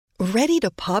Ready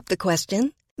to pop the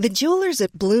question? The jewelers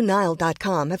at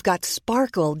BlueNile.com have got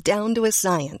sparkle down to a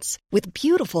science with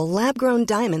beautiful lab-grown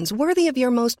diamonds worthy of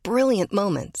your most brilliant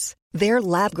moments. Their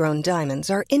lab-grown diamonds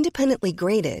are independently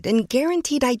graded and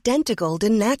guaranteed identical to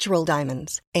natural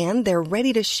diamonds, and they're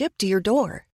ready to ship to your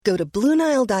door. Go to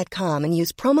BlueNile.com and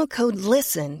use promo code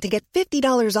LISTEN to get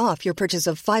 $50 off your purchase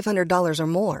of $500 or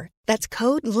more. That's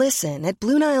code LISTEN at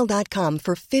BlueNile.com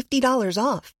for $50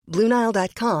 off.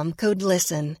 BlueNile.com, code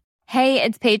LISTEN. Hey,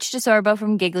 it's Paige DeSorbo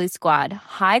from Giggly Squad.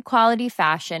 High quality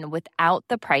fashion without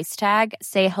the price tag.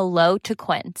 Say hello to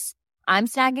Quince. I'm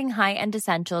snagging high-end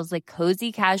essentials like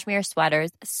cozy cashmere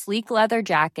sweaters, sleek leather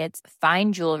jackets,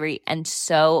 fine jewelry, and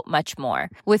so much more.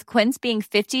 With Quince being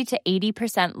 50 to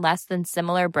 80% less than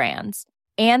similar brands.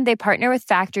 And they partner with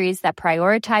factories that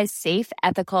prioritize safe,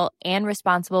 ethical, and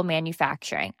responsible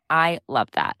manufacturing. I love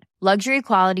that. Luxury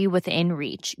quality within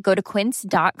reach. Go to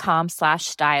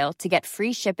quince.com/style to get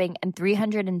free shipping and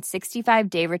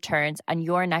 365-day returns on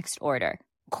your next order.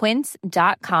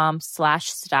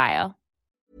 Quince.com/style.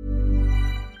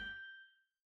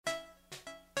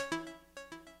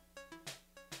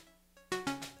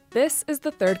 This is the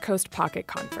Third Coast Pocket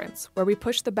Conference, where we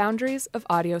push the boundaries of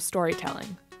audio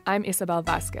storytelling. I'm Isabel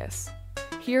Vasquez.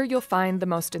 Here you'll find the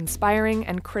most inspiring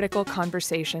and critical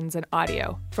conversations in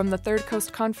audio from the Third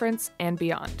Coast Conference and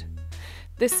beyond.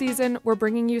 This season, we're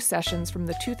bringing you sessions from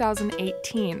the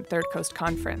 2018 Third Coast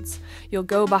Conference. You'll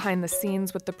go behind the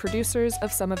scenes with the producers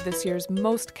of some of this year's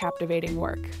most captivating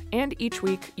work. And each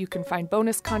week, you can find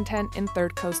bonus content in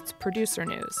Third Coast's producer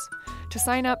news. To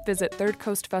sign up, visit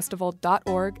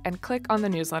thirdcoastfestival.org and click on the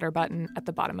newsletter button at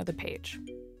the bottom of the page.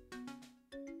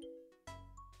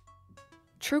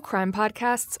 True crime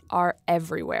podcasts are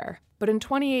everywhere. But in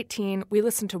 2018, we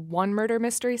listened to one murder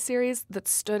mystery series that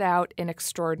stood out in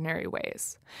extraordinary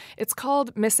ways. It's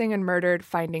called Missing and Murdered: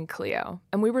 Finding Cleo,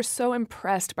 and we were so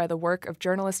impressed by the work of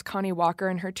journalist Connie Walker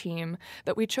and her team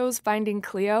that we chose Finding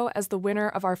Cleo as the winner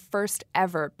of our first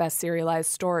ever Best Serialized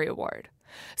Story Award.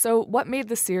 So what made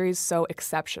the series so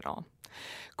exceptional?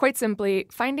 Quite simply,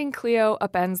 Finding Cleo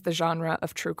upends the genre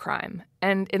of true crime.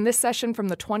 And in this session from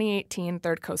the 2018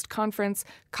 Third Coast Conference,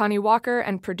 Connie Walker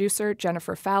and producer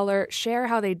Jennifer Fowler share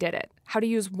how they did it, how to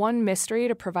use one mystery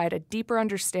to provide a deeper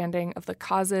understanding of the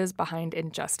causes behind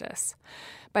injustice.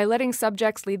 By letting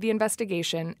subjects lead the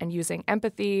investigation and using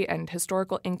empathy and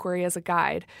historical inquiry as a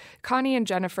guide, Connie and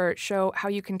Jennifer show how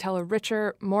you can tell a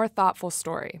richer, more thoughtful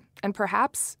story, and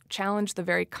perhaps challenge the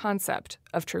very concept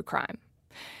of true crime.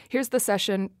 Here's the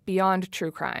session Beyond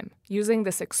True Crime, using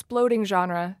this exploding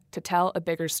genre to tell a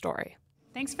bigger story.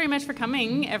 Thanks very much for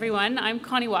coming, everyone. I'm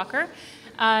Connie Walker.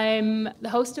 I'm the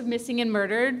host of Missing and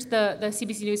Murdered, the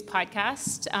CBC News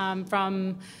podcast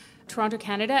from Toronto,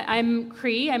 Canada. I'm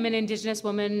Cree. I'm an Indigenous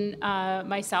woman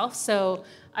myself, so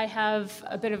I have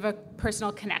a bit of a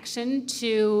personal connection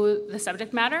to the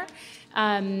subject matter,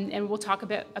 and we'll talk a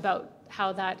bit about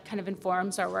how that kind of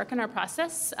informs our work and our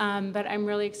process. But I'm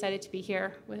really excited to be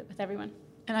here with everyone.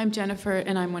 And I'm Jennifer,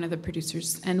 and I'm one of the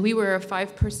producers. And we were a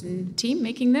 5-person team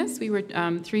making this. We were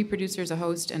 3 producers, a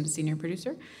host, and a senior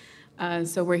producer.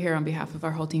 So we're here on behalf of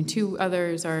our whole team. 2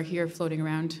 others are here floating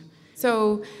around.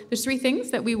 So there's 3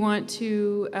 things that we want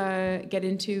to get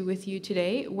into with you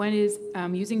today. One is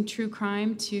using true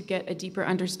crime to get a deeper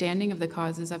understanding of the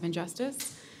causes of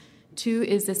injustice. 2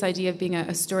 is this idea of being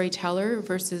a storyteller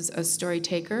versus a story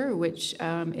taker, which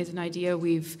is an idea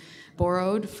we've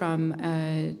borrowed from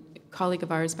a colleague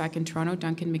of ours back in Toronto,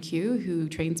 Duncan McHugh, who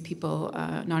trains people,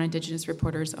 non-Indigenous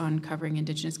reporters, on covering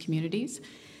Indigenous communities.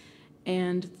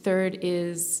 And 3rd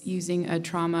is using a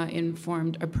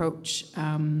trauma-informed approach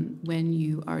when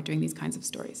you are doing these kinds of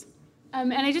stories.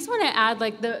 And I just want to add,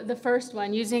 the first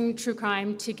one, using true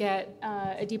crime to get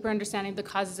a deeper understanding of the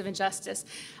causes of injustice.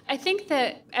 I think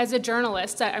that as a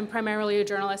journalist, I'm primarily a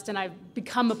journalist, and I've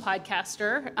become a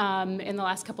podcaster in the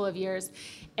last couple of years.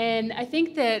 And I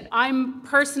think that I'm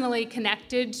personally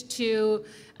connected to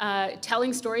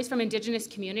telling stories from Indigenous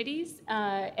communities,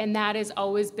 and that has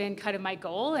always been kind of my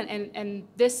goal. And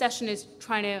this session is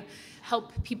trying to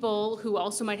help people who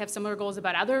also might have similar goals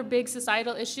about other big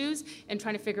societal issues, and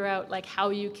trying to figure out how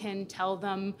you can tell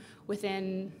them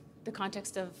within the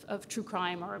context of true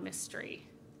crime or a mystery.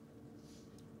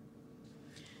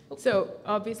 So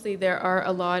obviously there are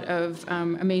a lot of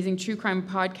amazing true crime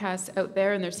podcasts out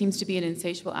there, and there seems to be an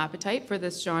insatiable appetite for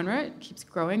this genre. It keeps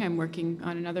growing. I'm working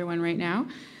on another one right now.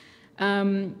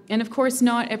 And of course,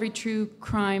 not every true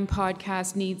crime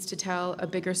podcast needs to tell a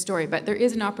bigger story, but there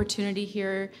is an opportunity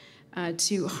here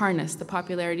to harness the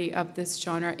popularity of this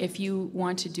genre. If you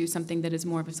want to do something that is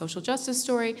more of a social justice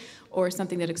story or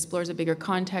something that explores a bigger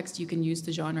context, you can use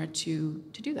the genre to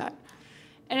do that.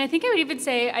 And I think I would even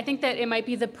say, I think that it might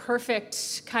be the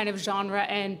perfect kind of genre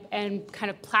and kind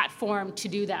of platform to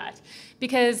do that.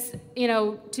 Because,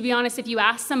 to be honest, if you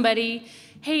ask somebody,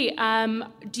 hey,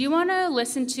 do you want to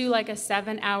listen to like a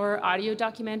 7-hour audio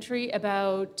documentary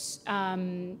about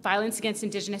violence against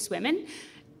Indigenous women?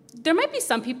 There might be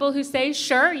some people who say,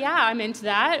 sure, yeah, I'm into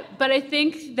that. But I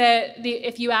think that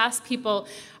if you ask people,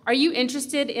 are you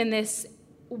interested in this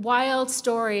wild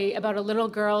story about a little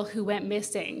girl who went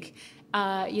missing,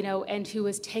 and who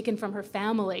was taken from her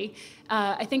family,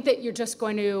 I think that you're just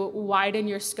going to widen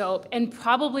your scope and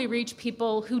probably reach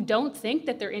people who don't think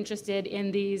that they're interested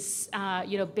in these,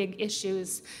 big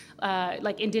issues,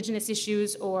 like Indigenous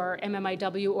issues or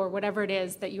MMIW or whatever it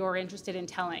is that you're interested in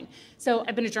telling. So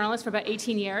I've been a journalist for about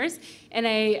 18 years, and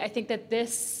I think that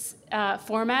this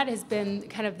format has been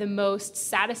kind of the most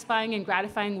satisfying and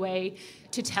gratifying way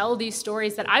to tell these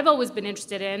stories that I've always been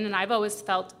interested in and I've always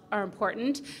felt are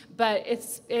important, but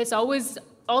it's always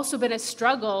also been a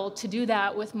struggle to do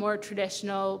that with more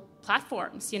traditional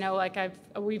platforms.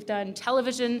 We've done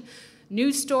television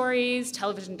news stories,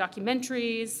 television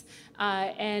documentaries,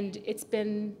 and it's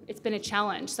been a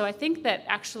challenge. So I think that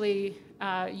actually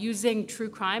using true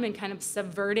crime and kind of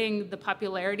subverting the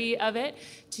popularity of it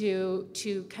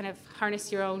to kind of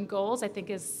harness your own goals, I think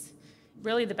is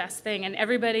really the best thing, and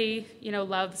everybody,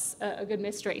 loves a good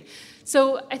mystery.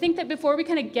 So I think that before we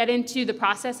kind of get into the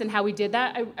process and how we did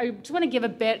that, I just want to give a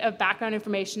bit of background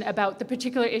information about the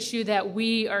particular issue that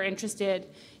we are interested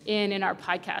in our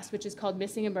podcast, which is called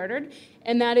Missing and Murdered,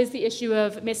 and that is the issue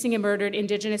of missing and murdered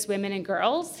Indigenous women and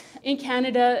girls. In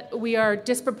Canada, we are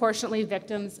disproportionately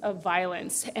victims of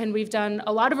violence, and we've done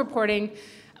a lot of reporting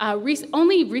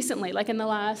only recently, like in the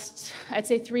last, I'd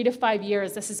say 3 to 5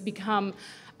 years, this has become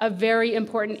a very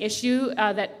important issue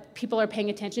that people are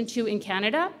paying attention to in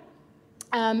Canada.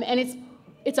 And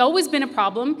it's always been a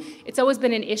problem. It's always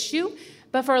been an issue.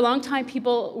 But for a long time,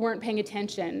 people weren't paying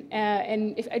attention.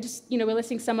 And if I just, we're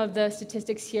listing some of the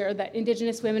statistics here, that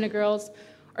Indigenous women and girls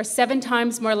are 7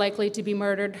 times more likely to be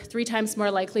murdered, 3 times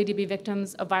more likely to be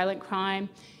victims of violent crime.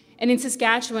 And in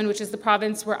Saskatchewan, which is the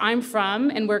province where I'm from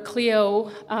and where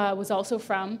Cleo was also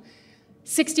from,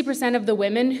 60% of the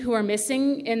women who are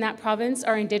missing in that province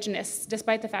are Indigenous,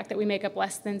 despite the fact that we make up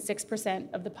less than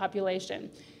 6% of the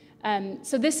population.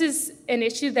 So this is an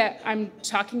issue that I'm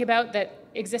talking about that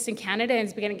exists in Canada and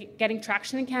is getting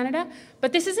traction in Canada,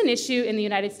 but this is an issue in the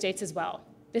United States as well.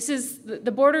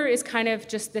 The border is kind of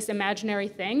just this imaginary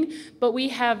thing, but we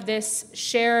have this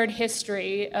shared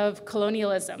history of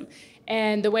colonialism.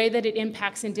 And the way that it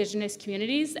impacts Indigenous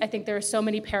communities, I think there are so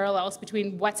many parallels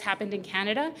between what's happened in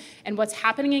Canada and what's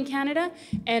happening in Canada,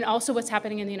 and also what's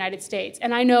happening in the United States.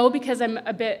 And I know, because I'm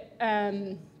a bit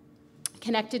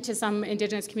connected to some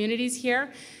Indigenous communities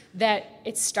here, that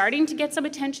it's starting to get some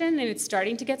attention and it's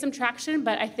starting to get some traction,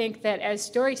 but I think that as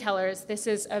storytellers, this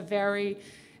is a very,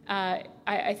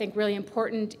 I think, really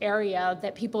important area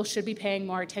that people should be paying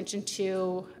more attention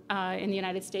to in the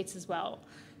United States as well.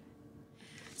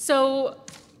 So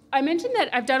I mentioned that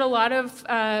I've done a lot of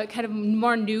kind of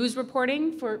more news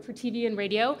reporting for TV and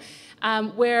radio,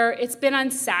 where it's been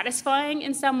unsatisfying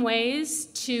in some ways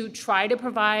to try to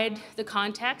provide the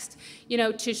context,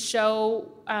 to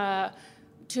show,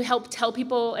 to help tell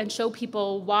people and show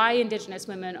people why Indigenous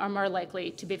women are more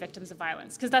likely to be victims of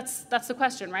violence. Because that's the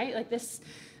question, right? Like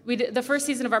the first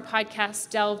season of our podcast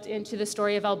delved into the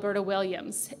story of Alberta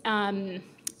Williams. And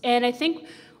I think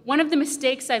one of the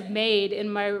mistakes I've made in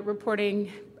my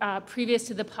reporting previous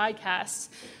to the podcast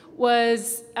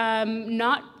was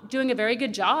not doing a very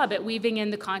good job at weaving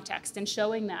in the context and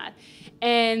showing that.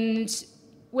 And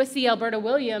with the Alberta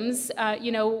Williams,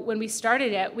 when we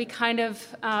started it, we kind of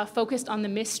focused on the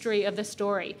mystery of the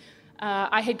story.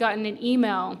 I had gotten an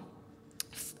email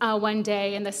one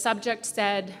day, and the subject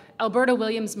said, Alberta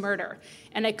Williams murder.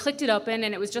 And I clicked it open,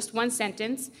 and it was just one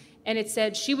sentence. And it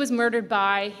said, she was murdered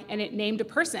by, and it named a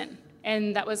person.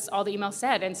 And that was all the email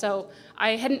said. And so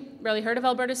I hadn't really heard of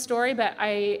Alberta's story, but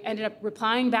I ended up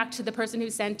replying back to the person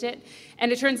who sent it.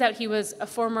 And it turns out he was a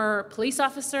former police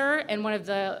officer and one of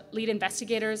the lead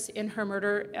investigators in her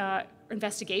murder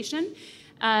investigation.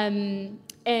 And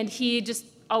he just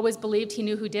always believed he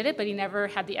knew who did it, but he never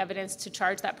had the evidence to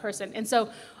charge that person. And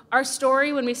so our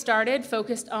story, when we started,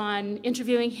 focused on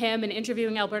interviewing him and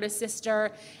interviewing Alberta's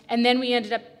sister. And then we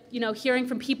ended up hearing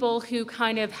from people who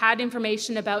kind of had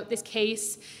information about this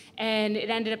case, and it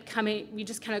ended up we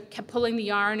just kind of kept pulling the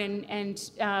yarn,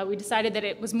 and we decided that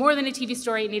it was more than a TV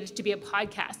story, it needed to be a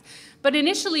podcast. But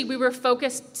initially, we were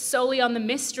focused solely on the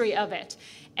mystery of it.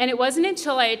 And it wasn't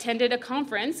until I attended a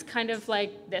conference, kind of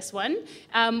like this one,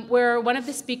 where one of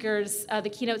the speakers, the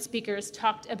keynote speakers,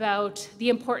 talked about the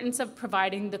importance of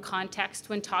providing the context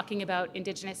when talking about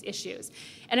Indigenous issues.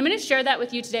 And I'm going to share that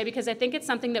with you today because I think it's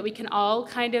something that we can all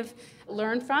kind of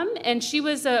learn from. And she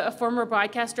was a former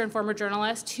broadcaster and former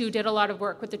journalist who did a lot of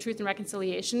work with the Truth and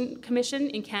Reconciliation Commission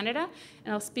in Canada.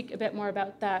 And I'll speak a bit more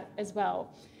about that as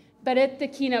well. But at the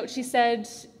keynote, she said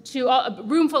to a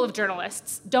room full of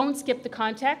journalists, don't skip the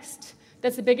context.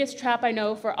 That's the biggest trap I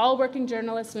know for all working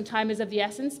journalists when time is of the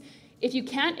essence. If you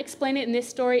can't explain it in this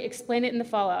story, explain it in the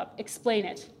follow-up. Explain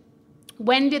it.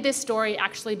 When did this story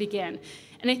actually begin?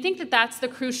 And I think that that's the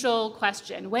crucial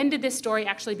question. When did this story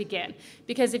actually begin?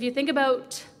 Because if you think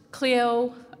about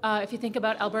Cleo, if you think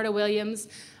about Alberta Williams,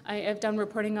 I've done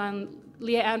reporting on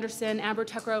Leah Anderson, Amber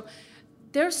Tuckrow,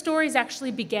 their stories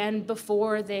actually began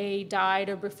before they died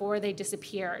or before they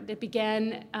disappeared. It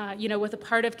began, with a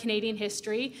part of Canadian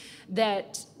history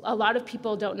that a lot of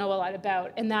people don't know a lot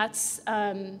about, and that's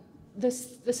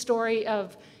the story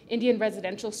of Indian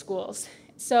residential schools.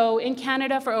 So in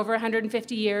Canada, for over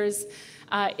 150 years,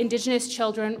 Indigenous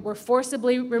children were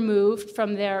forcibly removed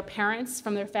from their parents,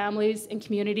 from their families and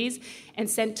communities, and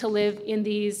sent to live in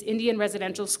these Indian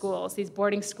residential schools, these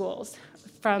boarding schools,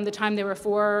 from the time they were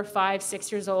 4, 5,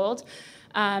 6 years old.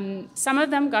 Some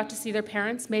of them got to see their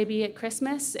parents maybe at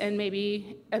Christmas and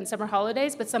maybe on summer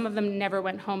holidays, but some of them never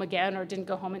went home again or didn't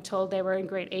go home until they were in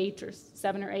grade 8 or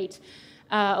 7 or 8.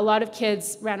 A lot of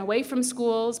kids ran away from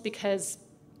schools because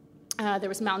there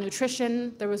was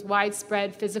malnutrition, there was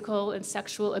widespread physical and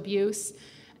sexual abuse.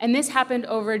 And this happened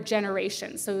over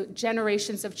generations. So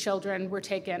generations of children were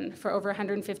taken for over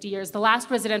 150 years. The last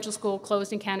residential school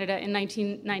closed in Canada in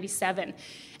 1997.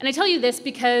 And I tell you this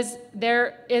because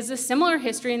there is a similar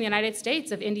history in the United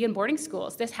States of Indian boarding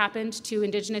schools. This happened to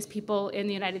Indigenous people in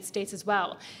the United States as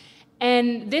well.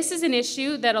 And this is an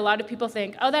issue that a lot of people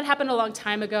think, oh, that happened a long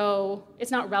time ago. It's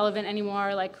not relevant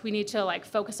anymore. Like, we need to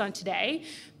focus on today.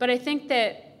 But I think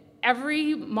that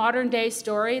every modern day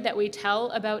story that we tell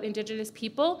about Indigenous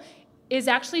people is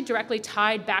actually directly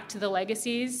tied back to the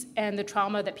legacies and the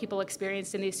trauma that people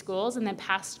experienced in these schools and then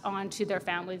passed on to their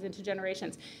families and to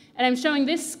generations. And I'm showing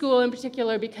this school in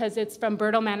particular because it's from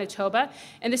Birtle, Manitoba,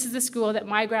 and this is the school that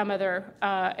my grandmother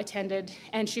attended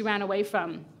and she ran away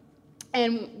from.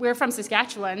 And we're from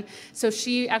Saskatchewan, so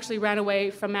she actually ran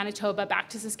away from Manitoba back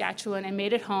to Saskatchewan and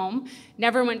made it home,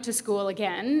 never went to school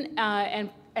again,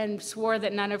 and swore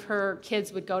that none of her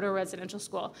kids would go to a residential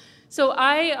school. So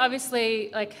I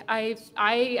obviously,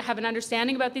 I have an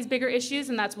understanding about these bigger issues,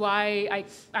 and that's why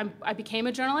I became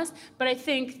a journalist. But I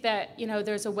think that,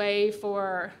 there's a way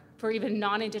for even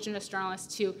non-Indigenous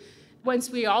journalists to, once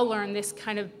we all learn this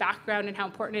kind of background and how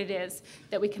important it is,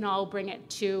 that we can all bring it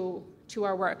to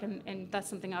our work. And that's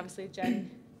something, obviously,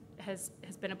 Jen has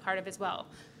been a part of as well.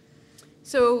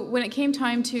 So when it came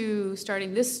time to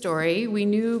starting this story, we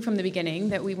knew from the beginning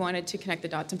that we wanted to connect the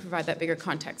dots and provide that bigger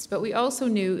context. But we also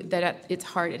knew that at its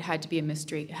heart, it had to be a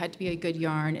mystery. It had to be a good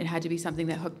yarn. It had to be something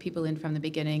that hooked people in from the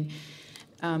beginning.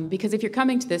 Because if you're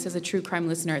coming to this as a true crime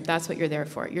listener, that's what you're there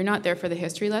for. You're not there for the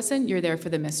history lesson. You're there for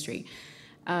the mystery.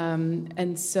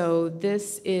 And so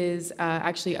this is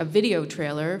actually a video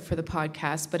trailer for the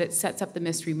podcast, but it sets up the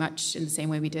mystery much in the same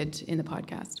way we did in the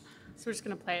podcast. So we're just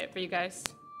going to play it for you guys.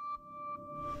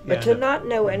 But to not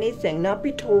know anything, not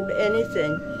be told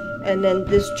anything, and then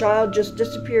this child just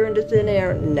disappear into thin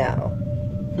air, no.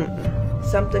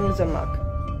 Something is amok.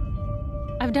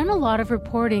 I've done a lot of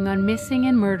reporting on missing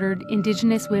and murdered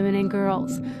Indigenous women and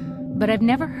girls, but I've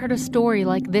never heard a story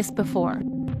like this before.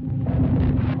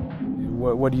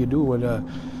 What do you do when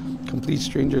complete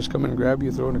strangers come and grab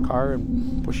you, throw in a car,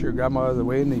 and push your grandma out of the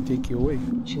way, and they take you away?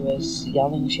 She was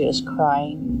yelling, she was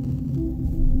crying.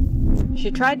 She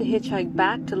tried to hitchhike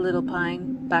back to Little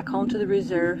Pine, back home to the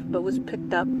reserve, but was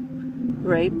picked up,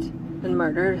 raped, and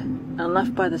murdered, and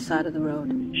left by the side of the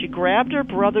road. She grabbed her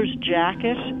brother's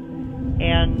jacket,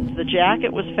 and the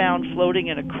jacket was found floating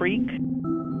in a creek.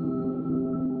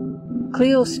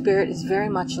 Cleo's spirit is very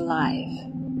much alive.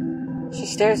 She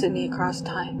stares at me across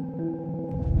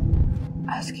time,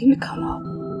 asking to come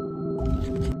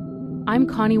home. I'm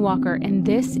Connie Walker, and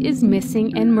this is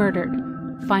Missing and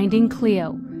Murdered, Finding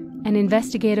Cleo, an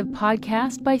investigative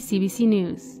podcast by CBC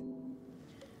News.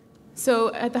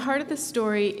 So at the heart of the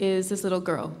story is this little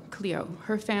girl, Cleo.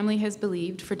 Her family has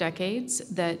believed for decades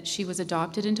that she was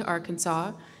adopted into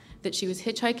Arkansas, that she was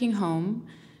hitchhiking home,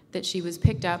 that she was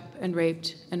picked up and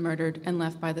raped and murdered and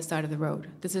left by the side of the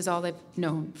road. This is all they've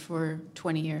known for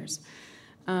 20 years.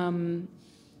 And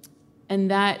And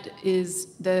that is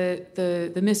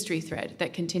the mystery thread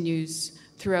that continues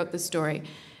throughout the story.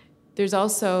 There's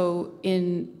also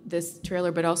in this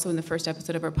trailer, but also in the first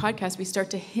episode of our podcast, we start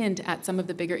to hint at some of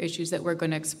the bigger issues that we're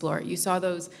going to explore. You saw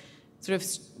those sort of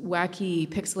wacky,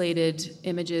 pixelated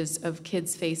images of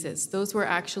kids' faces. Those were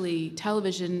actually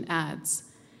television ads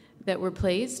that were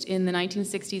placed in the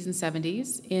 1960s and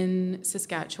 70s in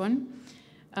Saskatchewan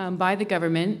by the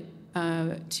government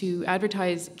to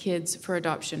advertise kids for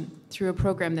adoption through a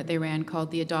program that they ran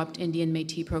called the Adopt Indian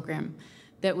Métis program,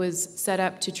 that was set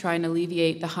up to try and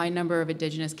alleviate the high number of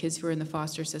Indigenous kids who were in the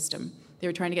foster system. They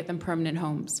were trying to get them permanent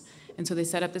homes. And so they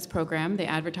set up this program. They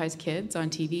advertised kids on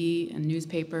TV and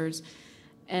newspapers.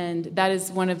 And that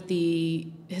is one of the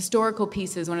historical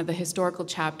pieces, one of the historical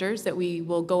chapters that we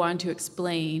will go on to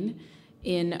explain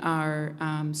in our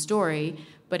story.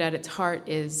 But at its heart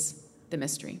is the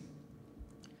mystery.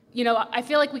 You know, I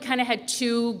feel like we kind of had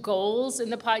two goals in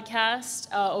the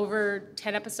podcast over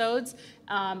 10 episodes.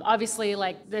 Obviously,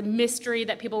 like the mystery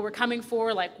that people were coming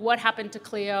for, like what happened to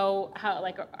Cleo, how,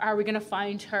 like, are we going to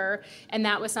find her? And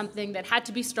that was something that had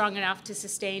to be strong enough to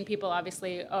sustain people,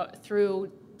 obviously,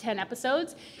 through 10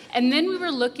 episodes. And then we were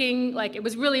looking, like, it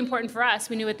was really important for us.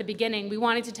 We knew at the beginning we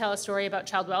wanted to tell a story about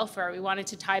child welfare. We wanted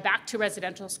to tie back to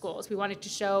residential schools. We wanted to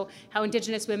show how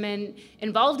Indigenous women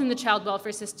involved in the child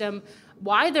welfare system,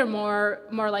 why they're more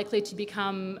likely to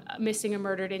become missing or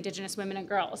murdered Indigenous women and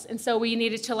girls. And so we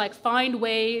needed to like find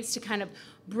ways to kind of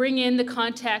bring in the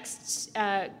context,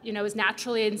 as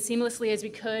naturally and seamlessly as we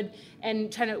could,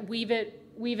 and trying to weave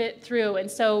it through. And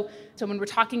so when we're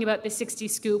talking about the 60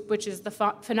 Scoop, which is the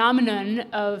phenomenon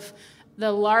of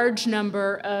the large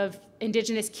number of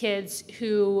Indigenous kids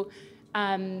who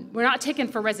were not taken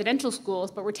for residential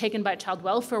schools, but were taken by child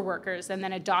welfare workers and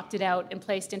then adopted out and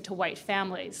placed into white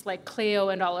families, like Cleo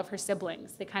and all of her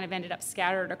siblings. They kind of ended up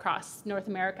scattered across North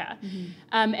America.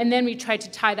 Mm-hmm. And then we tried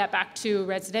to tie that back to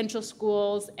residential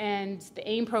schools and the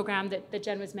AIM program that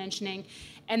Jen was mentioning.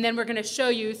 And then we're going to show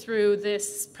you through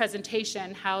this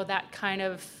presentation how that kind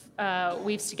of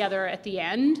weaves together at the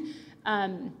end.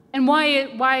 And why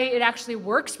it actually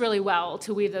works really well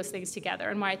to weave those things together,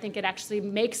 and why I think it actually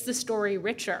makes the story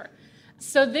richer.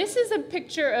 So this is a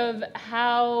picture of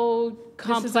how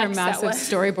complex that was. This is our massive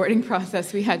storyboarding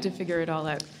process. We had to figure it all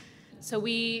out. So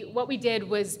what we did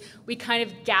was we kind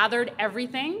of gathered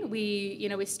everything.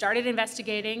 We started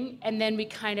investigating, and then we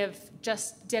kind of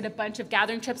just did a bunch of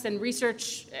gathering trips and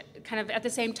research kind of at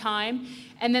the same time.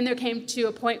 And then there came to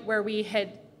a point where we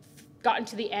had gotten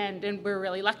to the end, and we're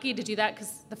really lucky to do that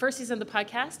because the first season of the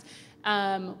podcast,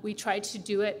 we tried to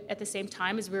do it at the same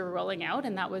time as we were rolling out,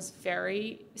 and that was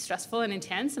very stressful and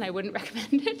intense, and I wouldn't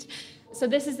recommend it. So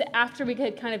this is after we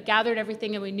had kind of gathered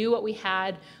everything and we knew what we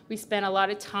had. We spent a lot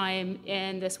of time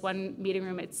in this one meeting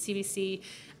room at CBC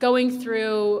going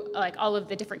through like all of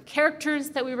the different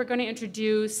characters that we were going to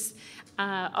introduce,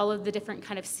 all of the different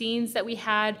kind of scenes that we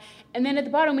had. And then at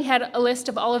the bottom, we had a list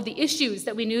of all of the issues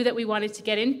that we knew that we wanted to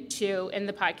get into in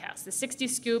the podcast. The 60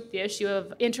 Scoop, the issue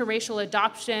of interracial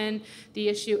adoption, the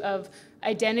issue of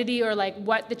identity, or like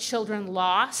what the children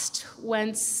lost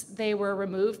once they were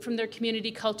removed from their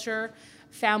community, culture,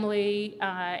 family,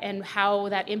 and how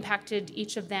that impacted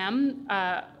each of them,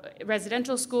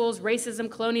 residential schools, racism,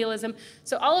 colonialism.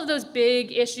 So all of those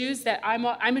big issues that I'm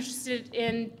interested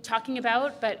in talking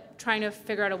about, but trying to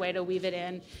figure out a way to weave it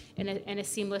in a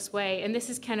seamless way. And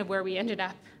this is kind of where we ended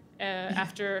up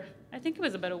after, I think it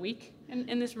was about a week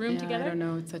in this room together. I don't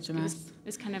know, it's such a mess.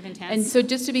 It's kind of intense. And so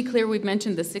just to be clear, we've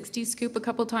mentioned the 60 Scoop a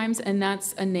couple times, and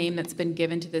that's a name that's been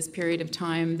given to this period of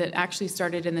time that actually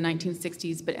started in the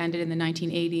 1960s but ended in the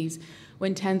 1980s,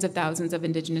 when tens of thousands of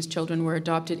Indigenous children were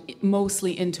adopted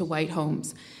mostly into white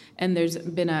homes. And there's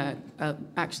been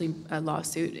actually a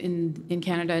lawsuit in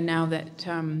Canada now that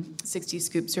 60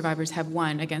 Scoop survivors have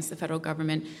won against the federal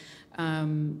government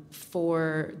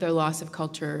for their loss of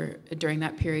culture during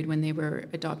that period when they were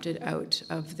adopted out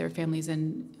of their families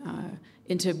and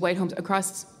into white homes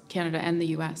across Canada and the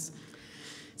U.S.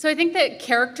 So I think that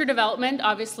character development,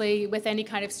 obviously, with any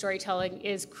kind of storytelling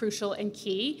is crucial and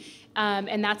key.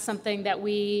 And that's something that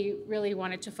we really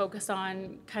wanted to focus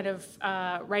on kind of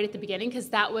right at the beginning,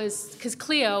 because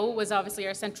Cleo was obviously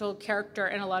our central character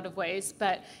in a lot of ways,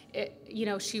 but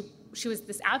she was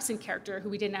this absent character who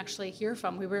we didn't actually hear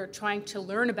from. We were trying to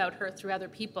learn about her through other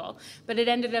people, but it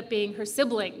ended up being her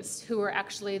siblings who were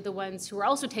actually the ones who were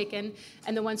also taken,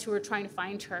 and the ones who were trying to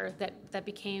find her that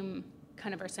became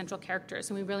kind of our central characters,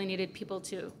 and we really needed people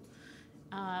to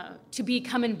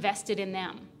become invested in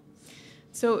them.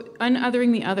 So,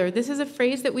 unothering the other. This is a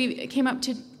phrase that we came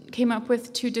up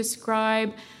with to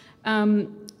describe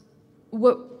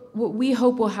what what we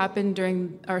hope will happen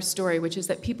during our story, which is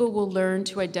that people will learn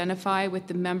to identify with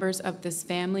the members of this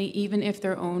family, even if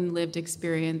their own lived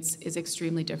experience is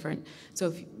extremely different. So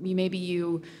if maybe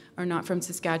you are not from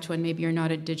Saskatchewan, maybe you're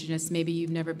not Indigenous, maybe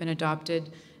you've never been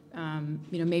adopted,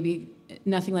 maybe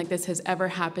nothing like this has ever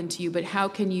happened to you, but how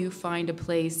can you find a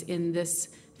place in this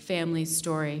family's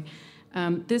story?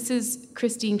 This is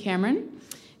Christine Cameron.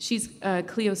 She's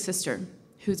Cleo's sister,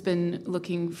 who's been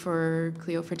looking for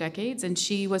Cleo for decades, and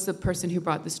she was the person who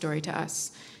brought the story to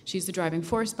us. She's the driving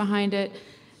force behind it,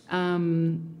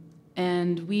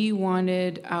 and we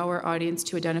wanted our audience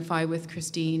to identify with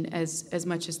Christine as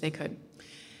much as they could.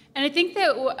 And I think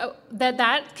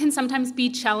that can sometimes be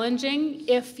challenging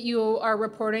if you are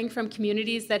reporting from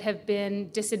communities that have been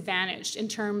disadvantaged in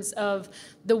terms of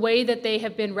the way that they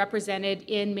have been represented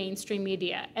in mainstream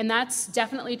media. And that's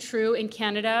definitely true in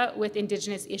Canada with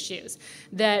Indigenous issues,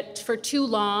 that for too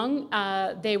long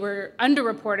they were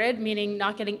underreported, meaning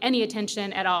not getting any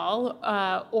attention at all,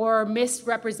 or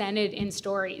misrepresented in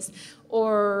stories,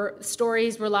 or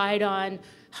stories relied on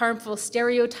harmful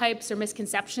stereotypes or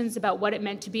misconceptions about what it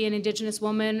meant to be an Indigenous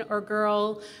woman or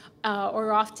girl,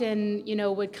 or often,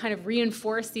 would kind of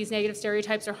reinforce these negative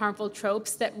stereotypes or harmful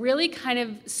tropes that really kind of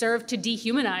serve to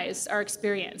dehumanize our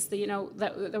experience,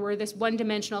 that we're this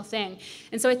one-dimensional thing.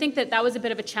 And so I think that was a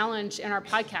bit of a challenge in our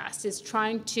podcast, is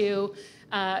trying to,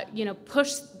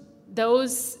 push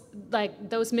those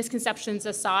misconceptions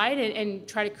aside and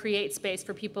try to create space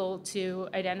for people to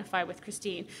identify with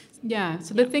Christine. Yeah,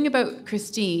 so the thing about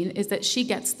Christine is that she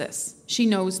gets this. She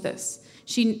knows this.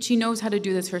 She knows how to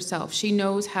do this herself. She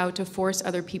knows how to force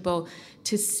other people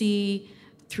to see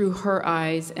through her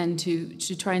eyes and to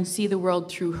try and see the world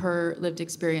through her lived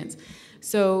experience.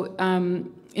 So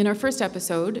in our first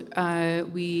episode,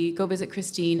 we go visit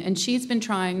Christine, and she's been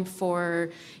trying for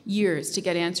years to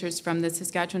get answers from the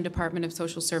Saskatchewan Department of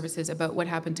Social Services about what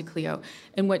happened to Cleo.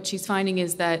 And what she's finding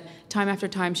is that time after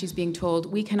time she's being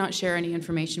told, we cannot share any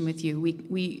information with you.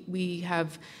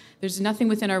 There's nothing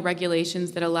within our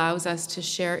regulations that allows us to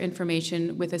share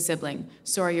information with a sibling.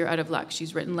 Sorry, you're out of luck.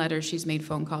 She's written letters, she's made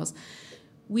phone calls.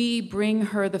 We bring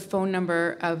her the phone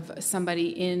number of somebody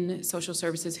in social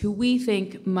services who we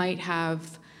think might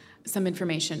have some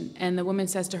information. And the woman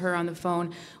says to her on the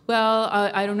phone, well,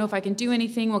 I don't know if I can do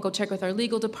anything. We'll go check with our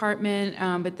legal department,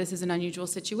 but this is an unusual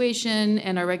situation,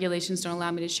 and our regulations don't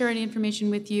allow me to share any information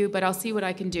with you, but I'll see what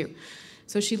I can do.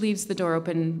 So she leaves the door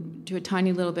open to a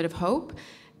tiny little bit of hope.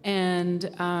 And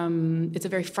it's a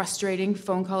very frustrating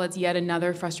phone call. It's yet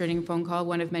another frustrating phone call,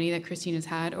 one of many that Christine has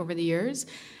had over the years.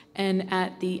 And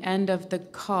at the end of the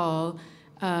call,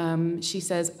 she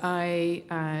says,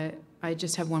 I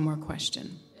just have one more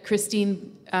question.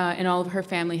 Christine and all of her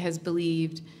family has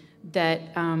believed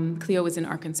that Cleo was in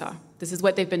Arkansas. This is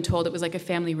what they've been told. It was like a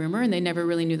family rumor, and they never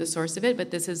really knew the source of it,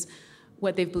 but this is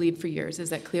what they've believed for years,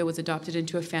 is that Cleo was adopted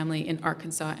into a family in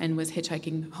Arkansas and was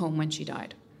hitchhiking home when she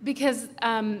died. Because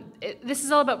this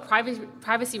is all about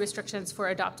privacy restrictions for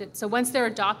adopted. So once they're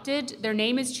adopted, their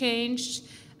name is changed.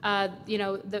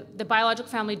 The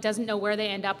biological family doesn't know where they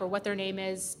end up or what their name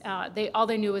is. All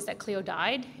they knew was that Cleo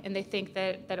died, and they think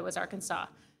that it was Arkansas.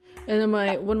 And then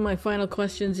one of my final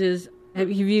questions is, have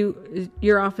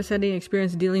your office had any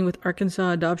experience dealing with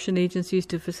Arkansas adoption agencies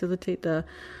to facilitate the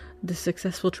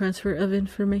successful transfer of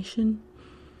information?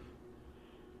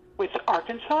 With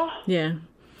Arkansas? Yeah.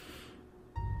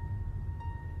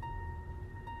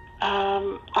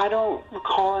 I don't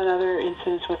recall another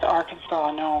instance with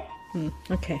Arkansas, no.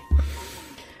 Okay.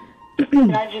 I'm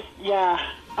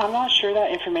not sure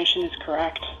that information is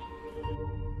correct.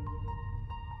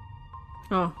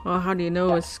 Oh, well, how do you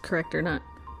know it's correct or not?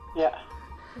 Yeah.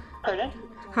 Pardon?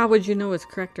 How would you know it's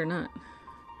correct or not?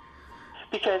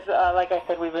 Because, like I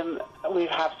said, we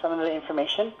have some of the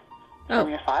information from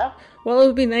your file. Well, it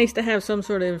would be nice to have some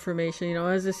sort of information.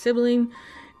 As a sibling,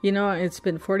 it's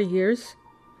been 40 years.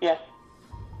 Yes.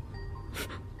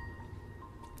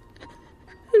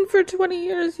 And for 20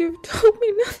 years, you've told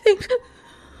me nothing.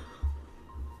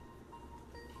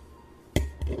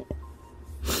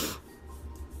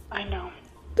 I know.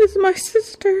 This is my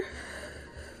sister.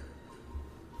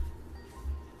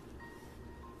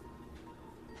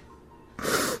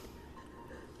 Her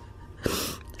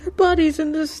body's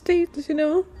in the States,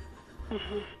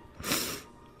 Mm-hmm.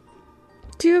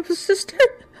 Do you have a sister?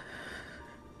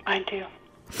 I do.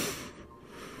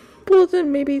 Well,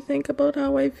 then maybe think about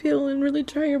how I feel and really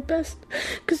try your best.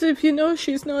 Because if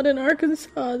she's not in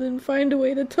Arkansas, then find a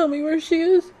way to tell me where she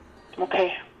is.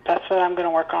 Okay, that's what I'm going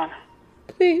to work on.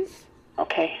 Please.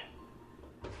 Okay.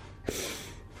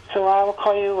 So I will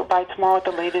call you by tomorrow at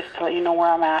the latest to let you know where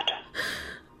I'm at.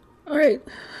 All right.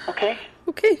 Okay?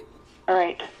 Okay. All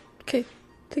right. Okay.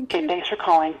 Thank you. Okay, thanks for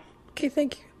calling. Okay,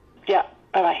 thank you. Yeah,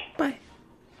 bye-bye. Bye.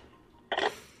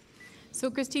 So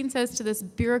Christine says to this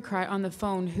bureaucrat on the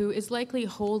phone, who is likely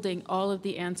holding all of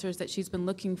the answers that she's been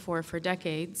looking for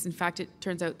decades. In fact, it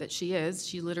turns out that she is.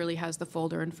 She literally has the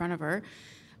folder in front of her.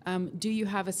 Do you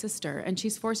have a sister? And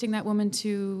she's forcing that woman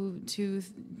to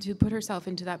put herself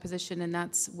into that position, and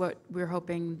that's what we're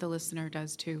hoping the listener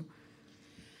does too.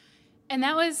 And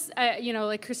that was,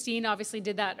 like Christine obviously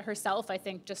did that herself, I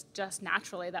think, just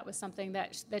naturally. That was something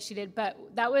that she did. But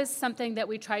that was something that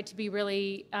we tried to be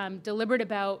really deliberate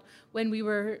about when we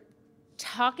were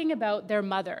talking about their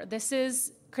mother. This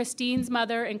is Christine's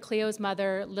mother and Cleo's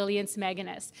mother, Lillian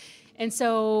Smeganis. And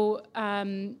so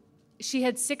she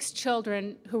had 6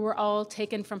 children who were all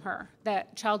taken from her.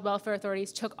 That child welfare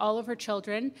authorities took all of her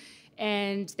children,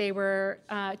 and they were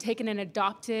taken and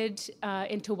adopted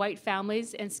into white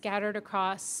families and scattered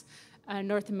across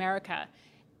North America.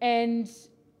 And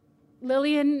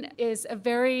Lillian is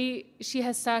she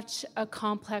has such a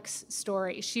complex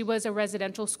story. She was a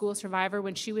residential school survivor.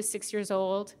 When she was 6 years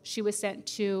old, she was sent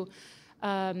to,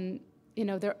 I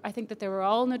think that they were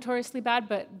all notoriously bad,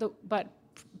 but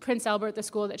Prince Albert, the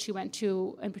school that she went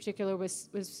to in particular,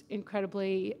 was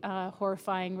incredibly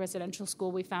horrifying residential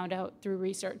school, we found out through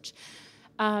research.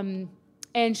 And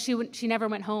she never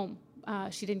went home.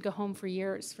 She didn't go home for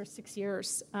 6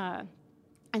 years.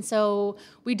 And so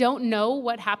we don't know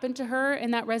what happened to her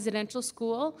in that residential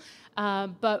school,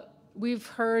 but we've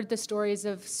heard the stories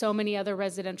of so many other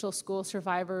residential school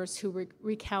survivors who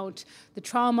recount the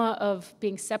trauma of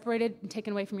being separated and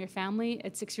taken away from your family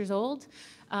at 6 years old,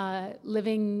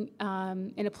 living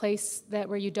in a place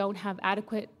where you don't have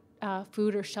adequate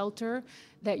food or shelter,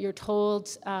 that you're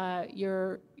told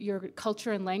your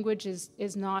culture and language is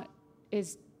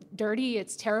dirty,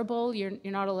 it's terrible, you're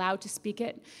not allowed to speak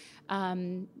it.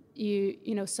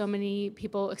 So many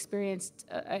people experienced,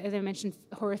 as I mentioned,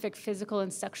 horrific physical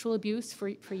and sexual abuse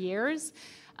for years.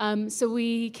 So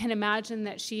we can imagine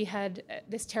that she had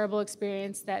this terrible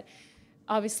experience that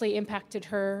obviously impacted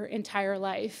her entire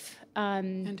life.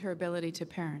 And her ability to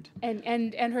parent.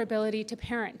 And her ability to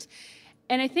parent.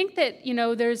 And I think that,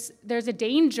 there's a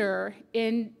danger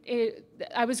in it.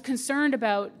 I was concerned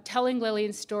about telling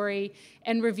Lillian's story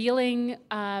and revealing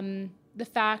the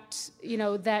fact,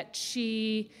 that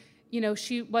she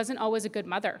wasn't always a good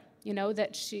mother,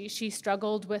 that she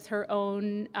struggled with her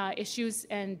own issues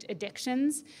and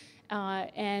addictions,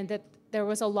 and that there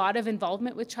was a lot of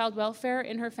involvement with child welfare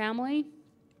in her family,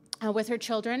 with her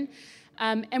children.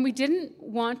 And we didn't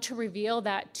want to reveal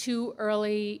that too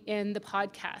early in the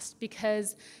podcast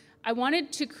because I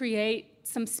wanted to create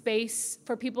some space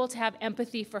for people to have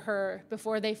empathy for her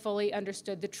before they fully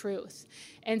understood the truth.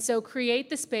 And so create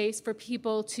the space for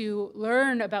people to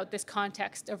learn about this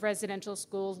context of residential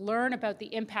schools, learn about the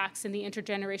impacts and the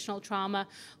intergenerational trauma,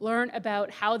 learn about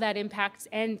how that impacts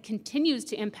and continues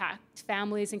to impact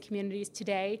families and communities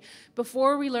today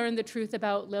before we learn the truth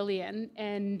about Lillian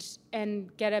and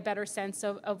get a better sense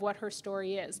of what her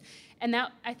story is. And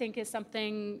that, I think, is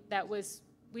something that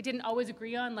we didn't always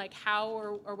agree on, like how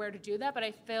or where to do that, but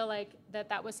I feel like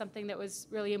that was something that was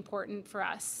really important for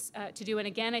us to do. And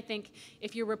again, I think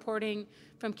if you're reporting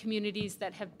from communities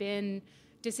that have been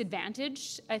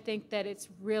disadvantaged, I think that it's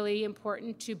really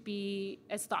important to be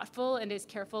as thoughtful and as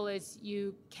careful as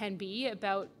you can be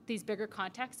about these bigger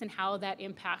contexts and how that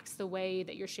impacts the way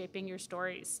that you're shaping your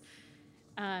stories.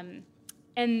 And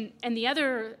the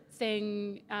other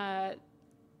thing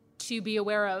to be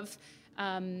aware of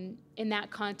in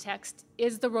that context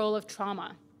is the role of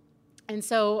trauma. And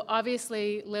so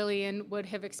obviously Lillian would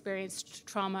have experienced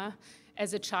trauma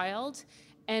as a child,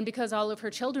 and because all of her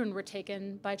children were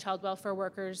taken by child welfare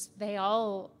workers, they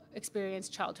all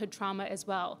experienced childhood trauma as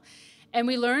well. And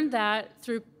we learned that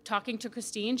through talking to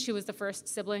Christine. She was the first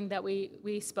sibling that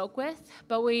we spoke with,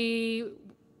 but we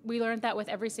learned that with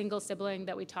every single sibling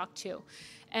that we talked to.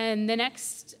 And the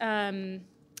next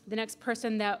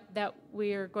person that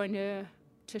we're going to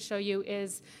show you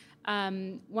is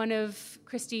one of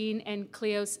Christine and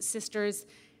Cleo's sisters,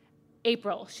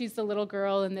 April. She's the little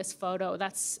girl in this photo.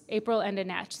 That's April and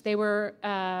Annette. They were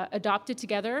adopted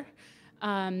together.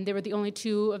 They were the only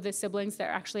 2 of the siblings that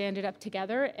actually ended up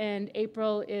together, and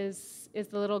April is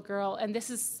the little girl. And this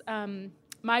is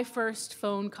my first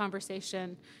phone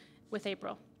conversation with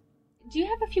April. Do you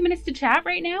have a few minutes to chat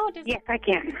right now? Yes, I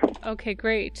can. Okay,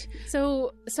 great.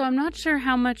 So I'm not sure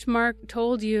how much Mark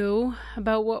told you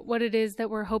about what it is that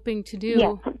we're hoping to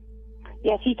do.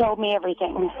 Yes, he told me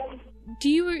everything. Do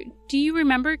you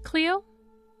remember Cleo?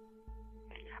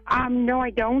 No,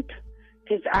 I don't.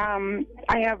 because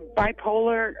I have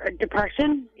bipolar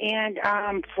depression, and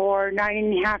for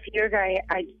 9.5 years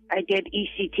I did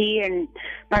ECT, and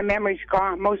my memory's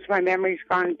gone. Most of my memory's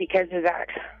gone because of that.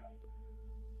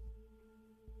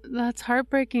 That's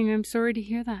heartbreaking. I'm sorry to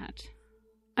hear that.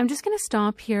 I'm just going to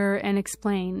stop here and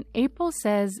explain. April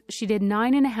says she did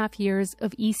 9.5 years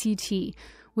of ECT,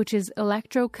 which is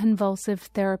electroconvulsive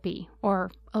therapy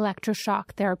or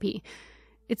electroshock therapy.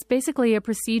 It's basically a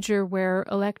procedure where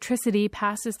electricity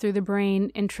passes through the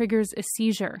brain and triggers a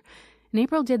seizure. And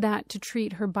April did that to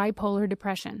treat her bipolar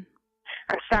depression.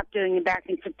 I stopped doing it back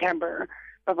in September,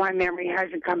 but my memory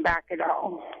hasn't come back at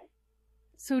all.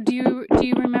 So do you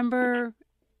remember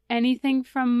anything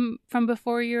from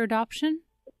before your adoption?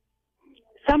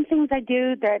 Some things I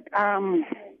do that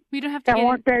we don't have to that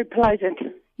weren't very pleasant.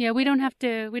 Yeah, we don't have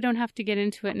to get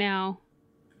into it now.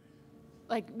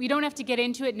 Like, we don't have to get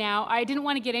into it now. I didn't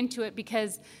want to get into it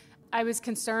because I was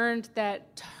concerned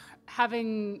that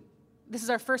this is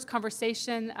our first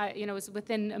conversation. It was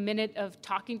within a minute of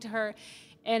talking to her,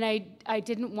 and I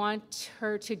didn't want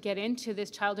her to get into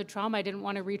this childhood trauma. I didn't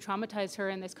want to re-traumatize her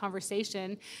in this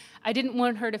conversation. I didn't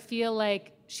want her to feel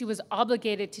like she was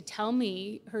obligated to tell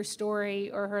me her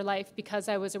story or her life because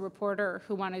I was a reporter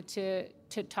who wanted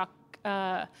to talk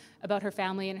about her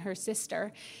family and her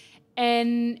sister.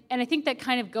 And I think that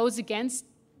kind of goes against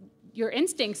your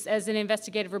instincts as an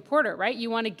investigative reporter, right? You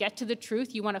want to get to the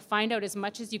truth. You want to find out as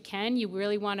much as you can. You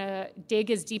really want to dig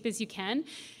as deep as you can.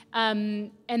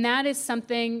 And that is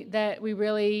something that we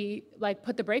really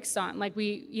put the brakes on.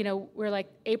 We're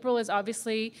like, April is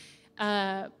obviously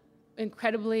has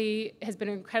been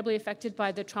incredibly affected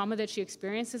by the trauma that she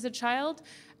experienced as a child.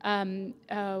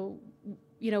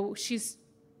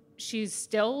 She's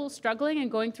still struggling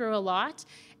and going through a lot.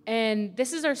 And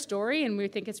this is our story, and we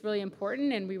think it's really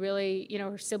important, and we really,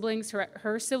 her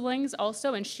siblings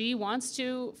also, and she wants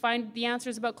to find the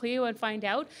answers about Cleo and find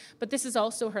out, but this is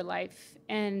also her life,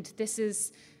 and this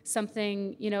is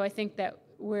something, I think that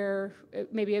we're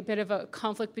maybe a bit of a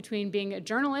conflict between being a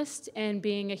journalist and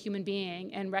being a human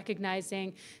being, and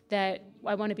recognizing that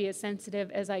I want to be as sensitive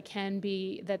as I can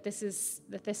be, that this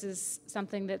is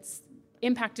something that's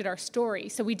impacted our story.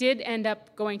 So we did end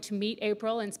up going to meet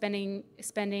April and spending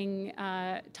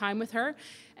time with her,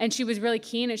 and she was really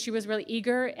keen and she was really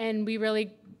eager, and we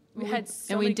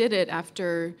did it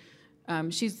after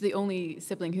she's the only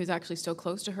sibling who's actually still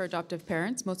close to her adoptive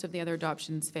parents. Most of the other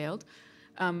adoptions failed,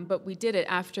 but we did it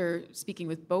after speaking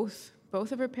with both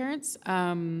of her parents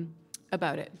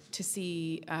about it to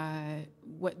see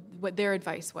what their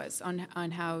advice was on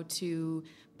how to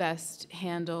best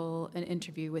handle an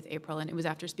interview with April. And it was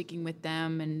after speaking with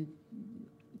them and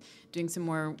doing some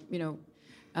more,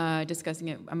 discussing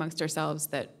it amongst ourselves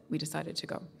that we decided to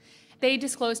go. They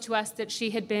disclosed to us that she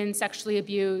had been sexually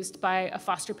abused by a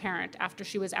foster parent after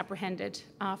she was apprehended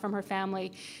from her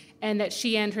family, and that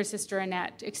she and her sister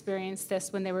Annette experienced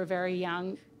this when they were very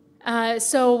young.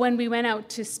 So when we went out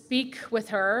to speak with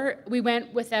her, we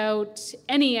went without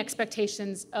any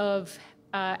expectations of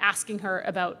asking her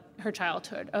about her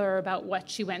childhood or about what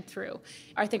she went through.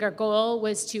 I think our goal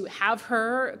was to have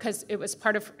her, because it was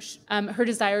part of her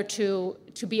desire to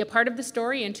be a part of the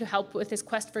story and to help with this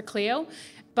quest for Cleo,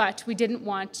 but we didn't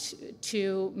want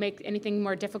to make anything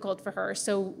more difficult for her,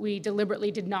 so we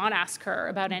deliberately did not ask her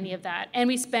about any of that. And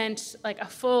we spent a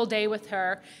full day with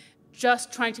her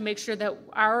just trying to make sure that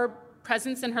our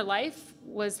presence in her life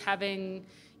was having,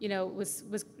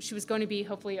 she was going to be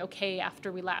hopefully okay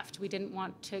after we left. We didn't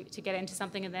want to get into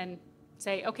something and then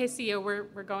say, okay, see you,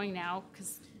 we're going now,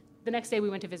 because the next day we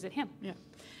went to visit him. Yeah.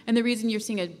 And the reason you're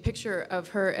seeing a picture of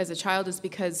her as a child is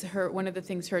because one of the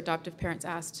things her adoptive parents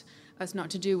asked us not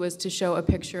to do was to show a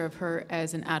picture of her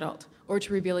as an adult or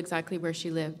to reveal exactly where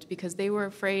she lived, because they were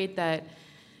afraid that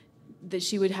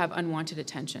she would have unwanted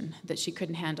attention that she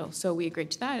couldn't handle. So we agreed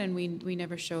to that, and we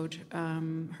never showed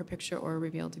her picture or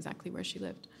revealed exactly where she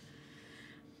lived.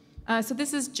 So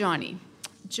this is Johnny.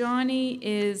 Johnny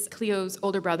is Cleo's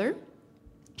older brother.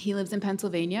 He lives in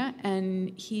Pennsylvania,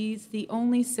 and he's the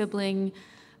only sibling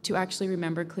to actually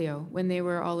remember Cleo. When they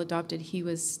were all adopted, he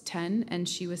was 10 and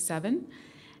she was 7.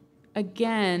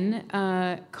 Again,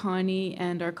 Connie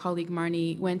and our colleague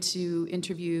Marnie went to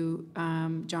interview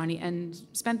Johnny and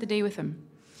spent the day with him.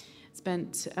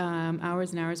 Spent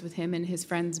hours and hours with him in his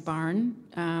friend's barn.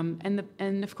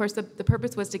 And of course, the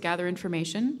purpose was to gather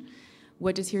information.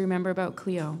 What does he remember about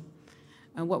Cleo?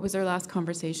 What was their last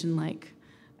conversation like?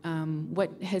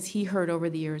 What has he heard over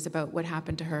the years about what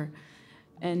happened to her?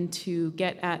 And to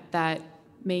get at that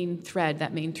main thread,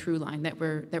 that main through line that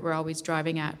we're always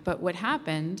driving at. But what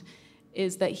happened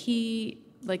is that he,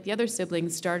 like the other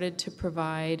siblings, started to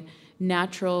provide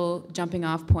natural jumping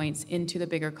off points into the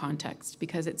bigger context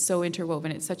because it's so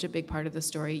interwoven. It's such a big part of the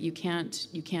story. You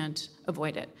can't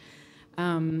avoid it.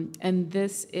 And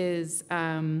this is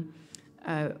one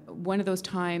of those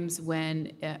times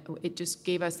when it just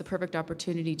gave us the perfect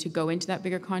opportunity to go into that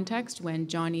bigger context when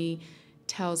Johnny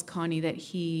tells Connie that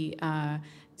he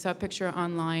saw a picture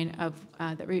online of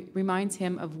that reminds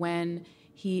him of when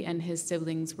he and his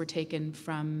siblings were taken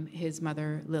from his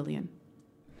mother, Lillian.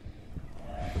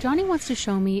 Johnny wants to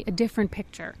show me a different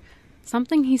picture,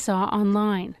 something he saw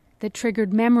online that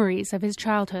triggered memories of his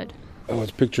childhood. Oh,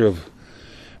 it's a picture of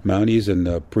Mounties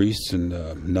and priests and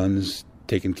nuns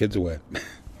taking kids away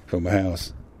from my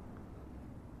house.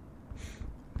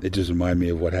 It just reminded me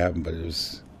of what happened, but it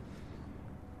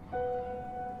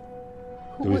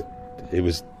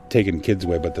was taking kids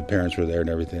away, but the parents were there and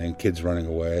everything, kids running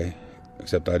away,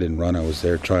 except I didn't run. I was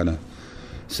there trying to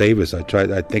save us.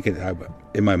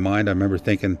 In my mind, I remember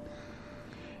thinking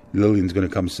Lillian's going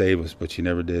to come save us, but she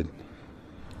never did.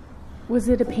 Was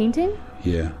it a painting?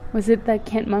 Yeah. Was it the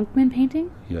Kent Monkman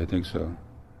painting? Yeah, I think so.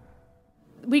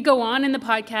 We go on in the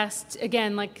podcast,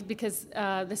 again, because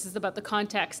this is about the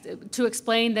context, to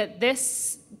explain that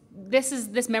this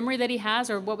memory that he has,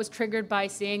 or what was triggered by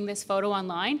seeing this photo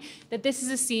online, that this is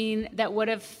a scene that would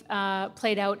have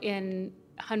played out in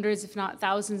hundreds, if not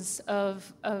thousands,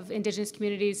 of Indigenous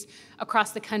communities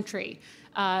across the country.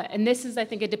 And this is, I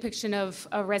think, a depiction of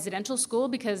a residential school,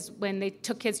 because when they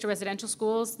took kids to residential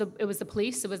schools, it was the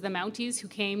police, it was the Mounties who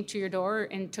came to your door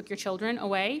and took your children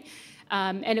away.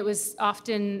 And it was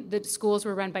often, the schools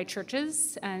were run by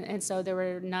churches, and so there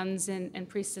were nuns and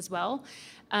priests as well.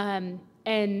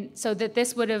 And so that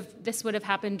this would have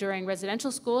happened during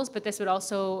residential schools, but this would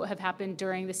also have happened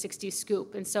during the 60s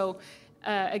scoop. And so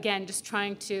again, just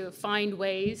trying to find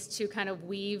ways to kind of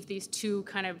weave these two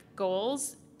kind of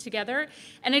goals together.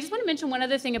 And I just want to mention one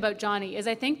other thing about Johnny, is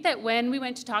I think that when we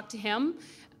went to talk to him,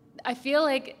 I feel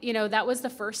like, that was the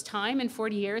first time in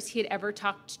 40 years he had ever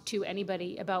talked to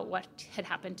anybody about what had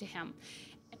happened to him.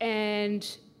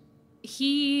 And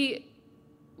he,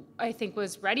 I think,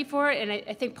 was ready for it. And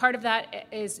I think part of that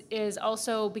is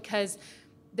also because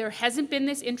there hasn't been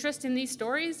this interest in these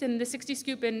stories in the 60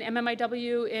 Scoop and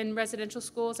MMIW in residential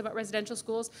schools, about residential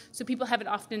schools. So people haven't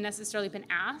often necessarily been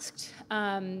asked.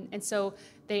 And so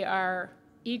they are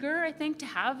eager, I think, to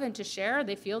have and to share.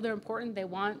 They feel they're important. They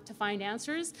want to find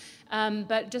answers.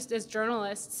 But just as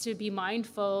journalists, to be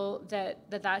mindful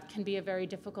that can be a very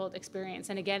difficult experience.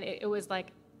 And again, it was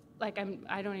like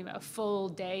I don't even, a full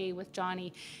day with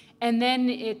Johnny. And then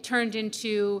it turned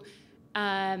into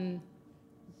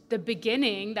the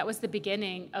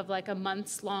beginning of like a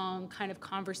months-long kind of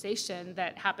conversation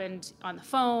that happened on the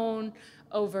phone,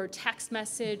 over text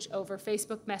message, over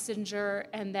Facebook Messenger,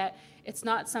 and that it's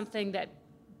not something that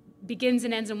begins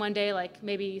and ends in one day, like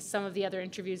maybe some of the other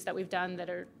interviews that we've done that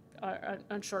are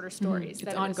on shorter stories.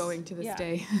 It's ongoing to this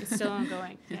day. It's still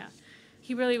ongoing, yeah.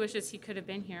 He really wishes he could have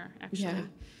been here, actually.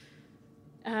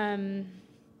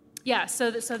 Yeah.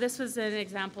 So this was an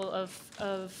example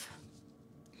of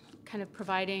kind of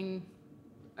providing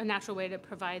a natural way to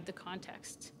provide the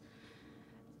context.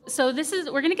 So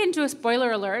we're going to get into a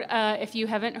spoiler alert. If you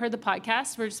haven't heard the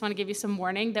podcast, we just want to give you some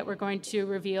warning that we're going to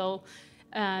reveal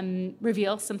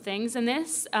some things in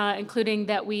this, including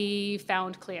that we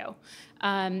found Cleo.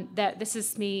 That this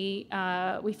is me.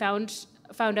 We found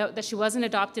out that she wasn't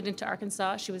adopted into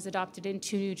Arkansas. She was adopted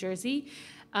into New Jersey,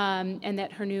 and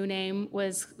that her new name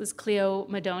was Cleo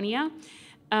Madonia.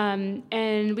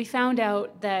 And we found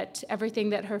out that everything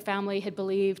that her family had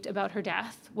believed about her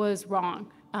death was wrong,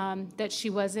 that she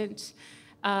wasn't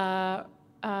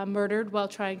murdered while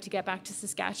trying to get back to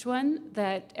Saskatchewan,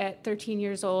 that at 13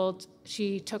 years old,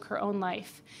 she took her own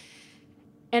life.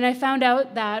 And I found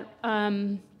out that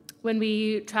when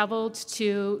we traveled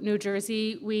to New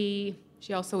Jersey,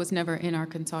 She also was never in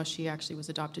Arkansas. She actually was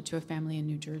adopted to a family in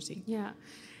New Jersey. Yeah.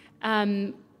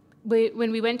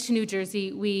 When we went to New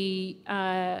Jersey, we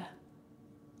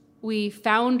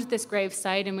found this grave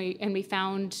site, and we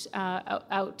found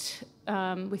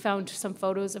we found some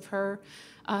photos of her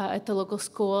at the local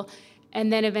school,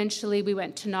 and then eventually we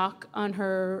went to knock on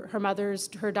her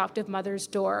adoptive mother's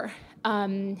door,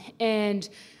 and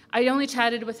I only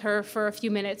chatted with her for a few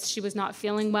minutes. She was not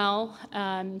feeling well.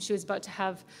 She was about to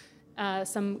have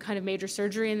some kind of major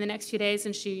surgery in the next few days,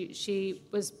 and she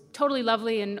was totally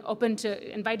lovely and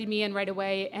invited me in right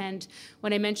away. And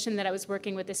when I mentioned that I was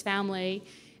working with this family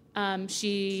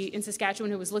in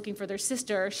Saskatchewan who was looking for their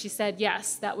sister, she said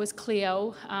yes, that was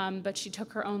Cleo, but she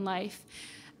took her own life.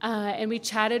 And we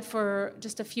chatted for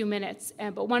just a few minutes.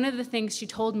 But one of the things she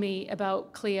told me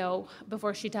about Cleo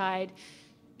before she died,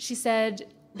 she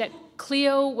said,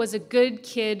 Cleo was a good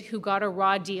kid who got a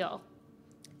raw deal.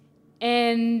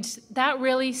 And that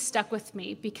really stuck with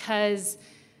me because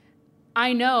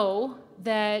I know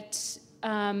that,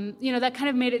 that kind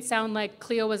of made it sound like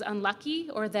Cleo was unlucky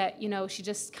or that, she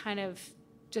just kind of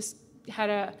just had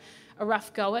a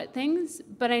rough go at things.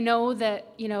 But I know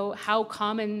that, how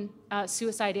common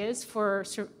suicide is for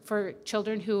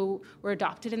children who were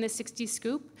adopted in the 60s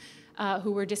scoop,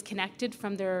 who were disconnected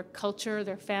from their culture,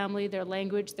 their family, their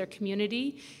language, their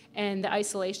community, and the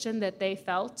isolation that they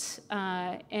felt.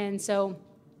 So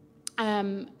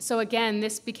again,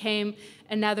 this became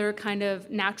another kind of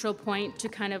natural point to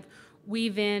kind of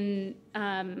weave in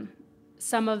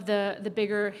some of the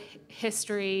bigger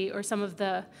history or some of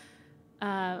the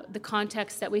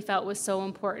context that we felt was so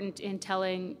important in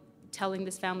telling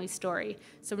this family's story.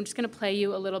 So I'm just going to play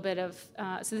you a little bit of,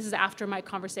 so this is after my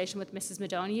conversation with Mrs.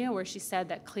 Madonia, where she said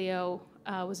that Cleo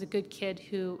was a good kid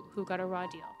who got a raw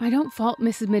deal. I don't fault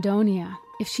Mrs. Madonia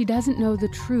if she doesn't know the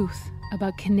truth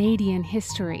about Canadian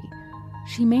history.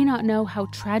 She may not know how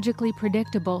tragically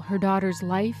predictable her daughter's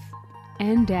life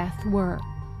and death were.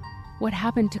 What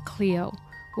happened to Cleo?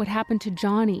 What happened to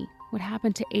Johnny? What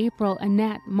happened to April,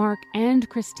 Annette, Mark, and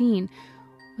Christine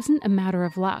wasn't a matter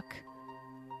of luck.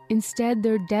 Instead,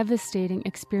 their devastating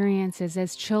experiences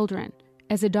as children,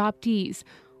 as adoptees,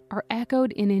 are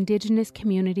echoed in Indigenous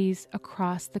communities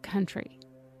across the country.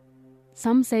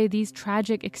 Some say these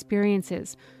tragic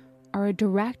experiences are a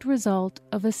direct result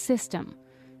of a system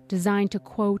designed to,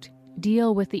 quote,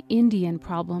 deal with the Indian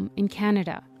problem in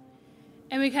Canada.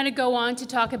 And we kind of go on to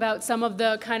talk about some of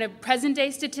the kind of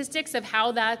present-day statistics of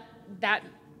how that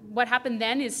what happened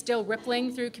then is still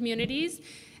rippling through communities.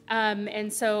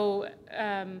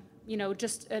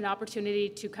 Just an opportunity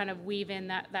to kind of weave in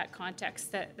that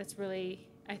context that's really,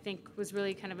 I think, was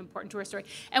really kind of important to our story.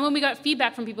 And when we got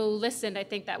feedback from people who listened, I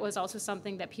think that was also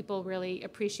something that people really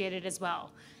appreciated as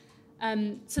well.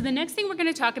 So the next thing we're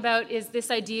going to talk about is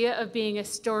this idea of being a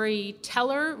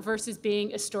storyteller versus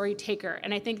being a story taker.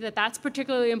 And I think that that's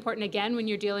particularly important, again, when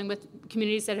you're dealing with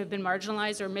communities that have been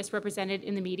marginalized or misrepresented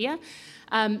in the media.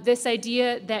 This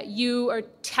idea that you are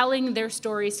telling their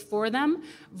stories for them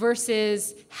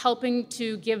versus helping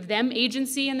to give them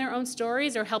agency in their own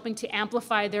stories or helping to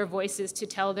amplify their voices to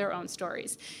tell their own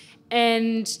stories.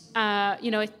 And,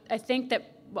 I think that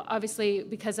obviously,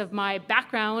 because of my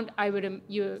background,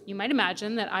 you might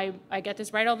imagine that I get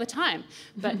this right all the time,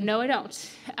 but no, I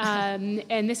don't.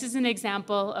 And this is an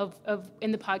example of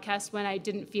in the podcast when I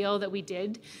didn't feel that we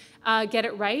did get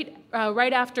it right.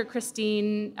 Right after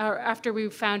after we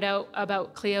found out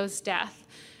about Cleo's death,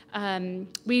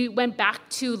 we went back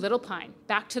to Little Pine,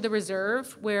 back to the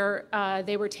reserve where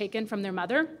they were taken from their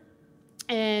mother,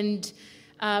 and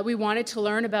we wanted to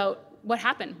learn about what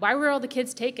happened. Why were all the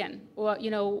kids taken? Well,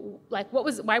 why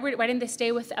didn't they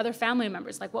stay with other family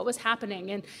members? Like, what was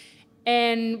happening?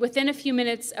 And within a few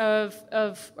minutes or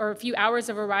a few hours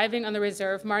of arriving on the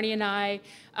reserve, Marnie and I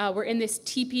were in this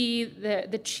teepee.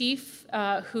 The chief,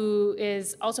 who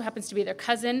also happens to be their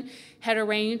cousin, had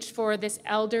arranged for this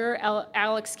elder,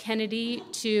 Alex Kennedy,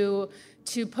 to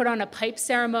put on a pipe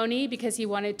ceremony because he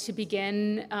wanted to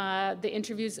begin the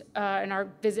interviews and our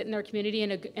visit in their community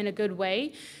in a good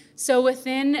way. So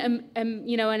within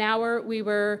an hour, we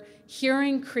were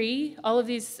hearing Cree. All of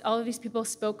these people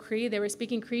spoke Cree. They were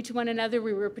speaking Cree to one another.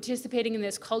 We were participating in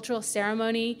this cultural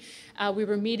ceremony. We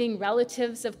were meeting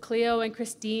relatives of Cleo and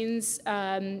Christine's,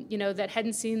 that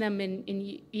hadn't seen them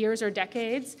in years or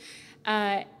decades.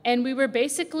 And we were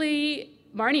basically,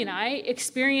 Marnie and I,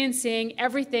 experiencing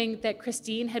everything that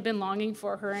Christine had been longing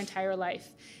for her entire life.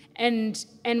 And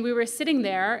we were sitting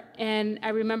there, and I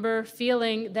remember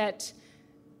feeling that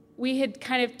we had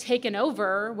kind of taken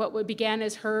over what began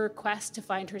as her quest to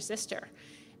find her sister,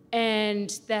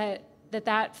 and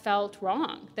that felt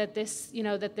wrong. That this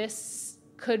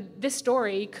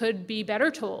story could be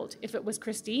better told if it was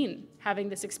Christine having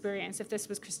this experience, if this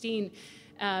was Christine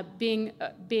being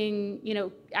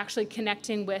actually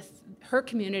connecting with her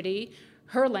community,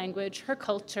 her language, her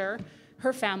culture,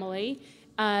 her family.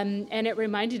 And it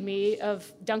reminded me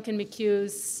of Duncan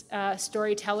McHugh's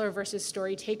storyteller versus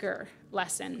story taker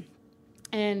lesson.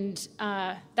 And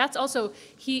that's also,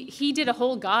 he did a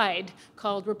whole guide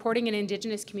called Reporting in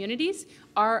Indigenous Communities,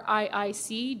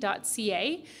 RIIC.ca.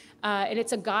 And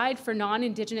it's a guide for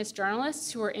non-Indigenous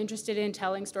journalists who are interested in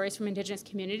telling stories from Indigenous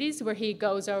communities, where he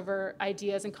goes over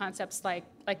ideas and concepts like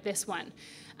this one.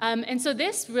 And so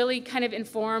this really kind of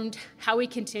informed how we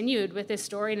continued with this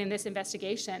story and in this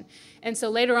investigation. And so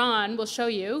later on, we'll show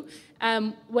you,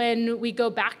 when we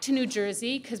go back to New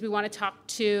Jersey, because we want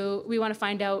to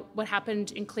find out what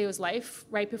happened in Cleo's life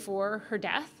right before her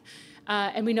death.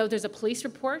 And we know there's a police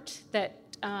report that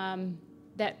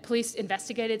that police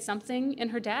investigated something in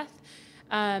her death.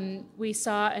 We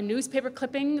saw a newspaper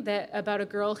clipping about a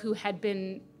girl who had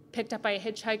been picked up by a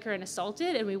hitchhiker and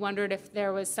assaulted, and we wondered if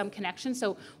there was some connection.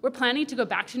 So we're planning to go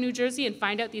back to New Jersey and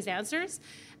find out these answers.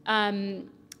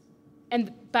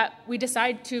 But we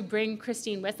decide to bring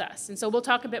Christine with us, and so we'll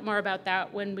talk a bit more about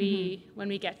that when we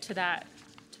get to that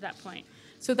point.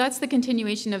 So that's the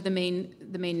continuation of the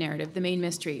main narrative, the main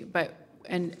mystery.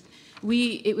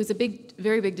 It was a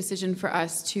very big decision for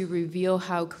us to reveal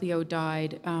how Cleo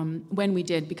died when we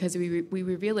did, because we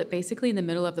reveal it basically in the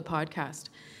middle of the podcast.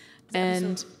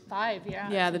 Episode 5, yeah.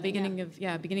 Yeah, the beginning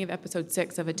of episode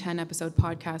 6 of a 10-episode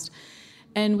podcast.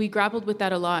 And we grappled with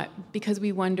that a lot because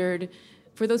we wondered,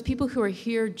 for those people who are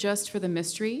here just for the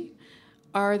mystery,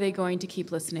 are they going to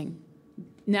keep listening?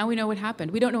 Now we know what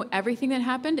happened. We don't know everything that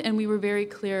happened, and we were very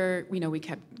clear. We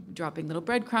kept dropping little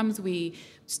breadcrumbs. We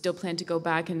still plan to go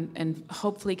back and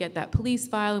hopefully get that police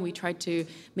file, and we tried to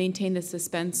maintain the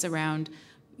suspense around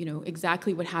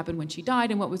exactly what happened when she died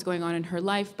and what was going on in her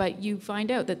life, but you find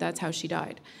out that that's how she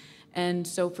died. And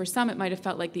so for some, it might have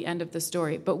felt like the end of the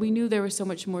story, but we knew there was so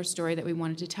much more story that we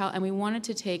wanted to tell, and we wanted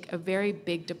to take a very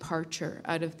big departure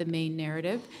out of the main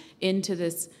narrative into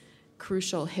this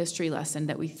crucial history lesson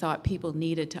that we thought people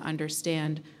needed to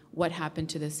understand what happened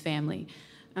to this family.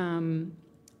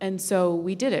 And so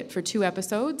we did it for 2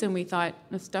 episodes, and we thought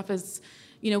the stuff is...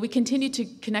 we continued to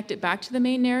connect it back to the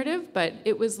main narrative, but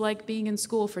it was like being in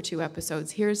school for 2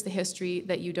 episodes. Here's the history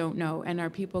that you don't know, and are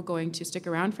people going to stick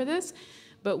around for this?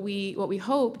 But what we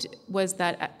hoped was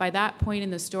that by that point in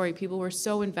the story, people were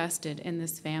so invested in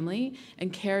this family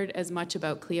and cared as much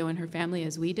about Cleo and her family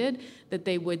as we did, that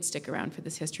they would stick around for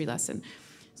this history lesson.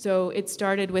 So it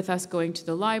started with us going to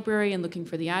the library and looking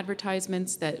for the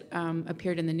advertisements that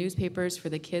appeared in the newspapers for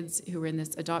the kids who were in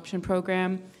this adoption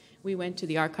program. We went to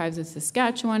the archives of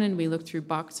Saskatchewan, and we looked through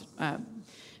piles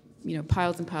and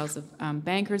piles of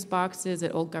bankers' boxes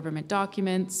at old government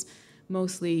documents,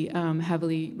 mostly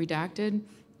heavily redacted.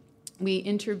 We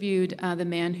interviewed the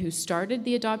man who started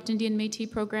the Adopt Indian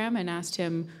Métis program and asked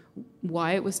him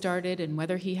why it was started and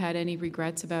whether he had any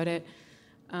regrets about it.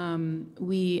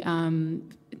 We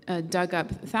dug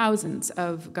up thousands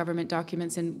of government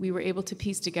documents, and we were able to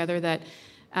piece together that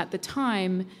at the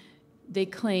time, the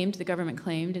government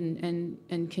claimed,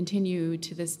 and continue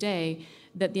to this day,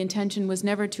 that the intention was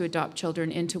never to adopt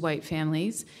children into white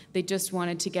families. They just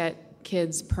wanted to get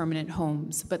kids permanent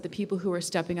homes, but the people who were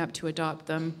stepping up to adopt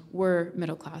them were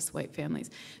middle-class white families.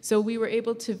 So we were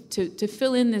able to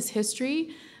fill in this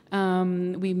history.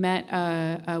 We met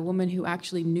a woman who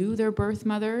actually knew their birth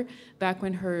mother back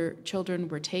when her children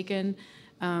were taken,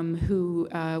 who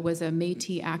was a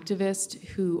Métis activist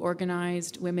who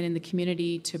organized women in the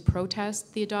community to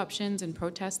protest the adoptions and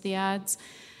protest the ads.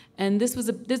 And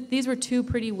these were 2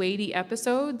 pretty weighty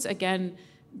episodes, again,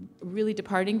 really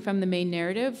departing from the main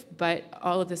narrative, but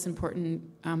all of this important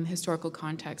historical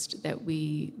context that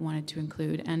we wanted to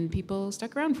include, and people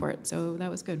stuck around for it, so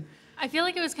that was good. I feel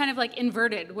like it was kind of like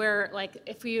inverted, where like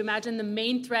if you imagine the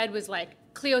main thread was like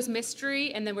Cleo's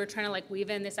mystery, and then we're trying to like weave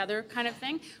in this other kind of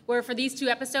thing, where for these 2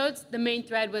 episodes, the main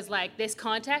thread was like this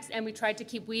context, and we tried to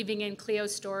keep weaving in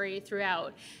Cleo's story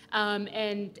throughout.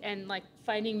 And like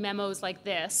finding memos like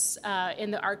this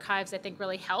in the archives, I think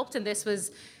really helped, and this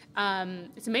was,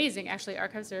 it's amazing, actually.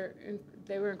 Archives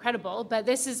they were incredible. But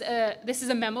this is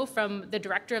a memo from the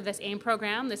director of this AIM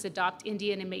program, this Adopt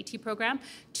Indian and Métis program,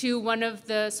 to one of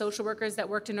the social workers that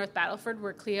worked in North Battleford,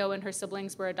 where Cleo and her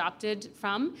siblings were adopted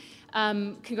from,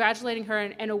 congratulating her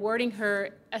and awarding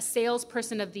her a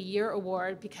Salesperson of the Year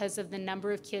award because of the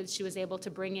number of kids she was able to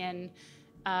bring in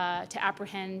to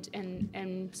apprehend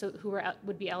and so who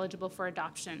would be eligible for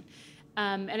adoption.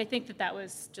 And I think that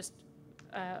was just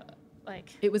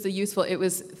It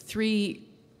was 3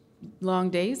 long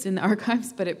days in the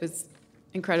archives, but it was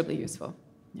incredibly useful.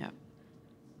 Yeah.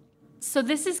 So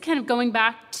this is kind of going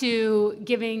back to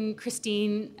giving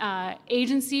Christine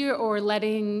agency or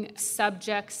letting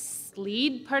subjects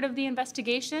lead part of the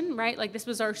investigation, right? Like this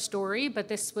was our story, but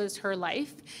this was her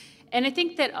life. And I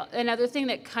think that another thing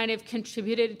that kind of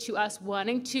contributed to us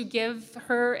wanting to give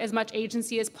her as much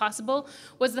agency as possible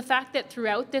was the fact that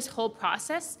throughout this whole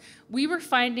process, we were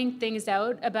finding things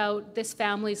out about this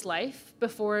family's life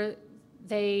before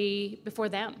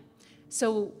them.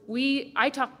 So I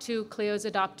talked to Cleo's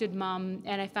adopted mom,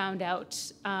 and I found out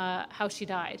how she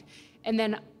died. And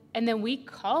then we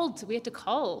had to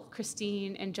call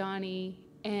Christine and Johnny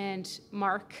and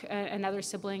Mark, another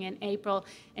sibling, and April,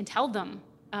 and tell them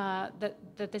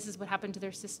that this is what happened to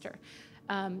their sister.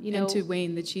 And to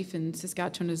Wayne, the chief in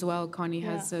Saskatchewan as well, Connie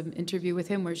has an interview with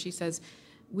him where she says,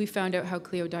 we found out how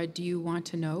Cleo died. Do you want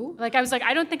to know? Like, I was like,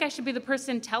 I don't think I should be the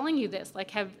person telling you this.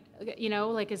 Like,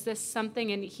 is this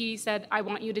something? And he said, I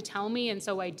want you to tell me. And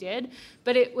so I did.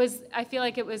 But I feel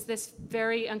like it was this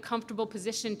very uncomfortable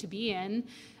position to be in.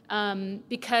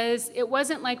 Because it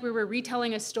wasn't like we were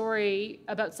retelling a story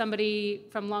about somebody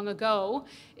from long ago.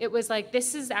 It was like,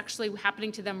 this is actually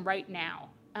happening to them right now.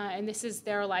 And this is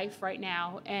their life right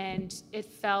now. And it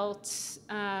felt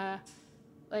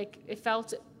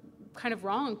kind of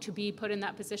wrong to be put in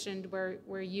that position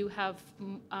where you have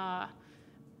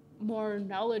more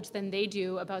knowledge than they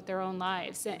do about their own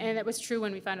lives. And it was true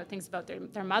when we found out things about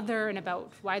their mother and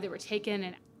about why they were taken.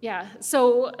 And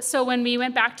so when we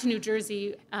went back to New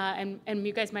Jersey, and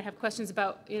you guys might have questions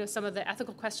about some of the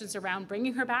ethical questions around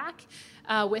bringing her back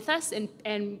with us and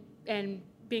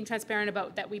being transparent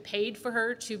about that we paid for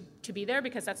her to be there,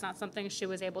 because that's not something she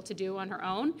was able to do on her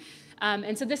own.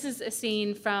 And so this is a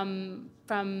scene from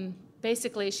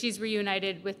basically she's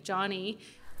reunited with Johnny.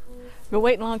 Been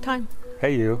waiting a long time.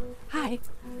 Hey, you. Hi.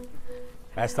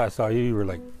 Last I saw you, you were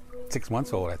like 6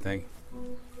 months old, I think.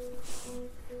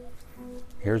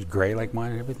 Hair's gray like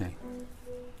mine and everything.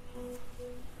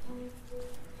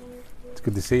 It's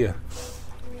good to see you.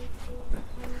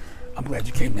 I'm glad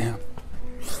you came down.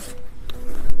 It's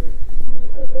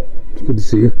good to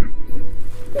see you.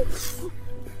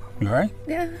 You all right?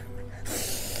 Yeah.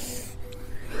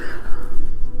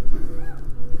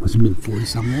 Must have been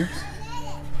 40-some years.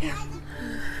 Yeah.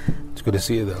 It's good to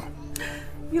see you, though.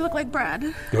 You look like Brad.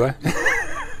 Do I?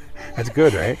 That's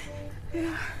good, right?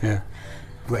 Yeah. Yeah.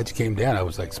 Glad you came down. I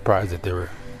was like surprised that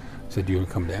said you would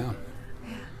come down.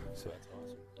 Yeah. So that's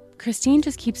awesome. Christine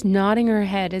just keeps nodding her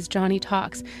head as Johnny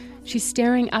talks. She's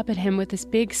staring up at him with this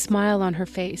big smile on her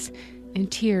face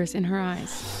and tears in her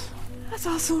eyes. That's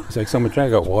awesome. It's like someone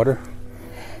trying to get water.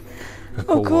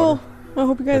 Oh, cool. Water. I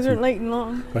hope you guys aren't late and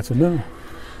long. That's what no.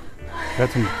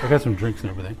 I got some drinks and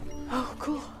everything. Oh,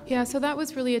 cool. Yeah, so that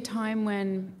was really a time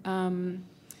when,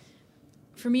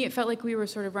 for me, it felt like we were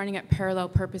sort of running at parallel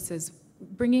purposes.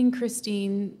 Bringing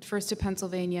Christine first to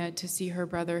Pennsylvania to see her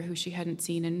brother, who she hadn't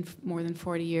seen in more than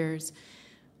 40 years,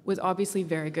 was obviously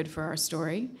very good for our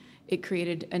story. It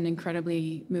created an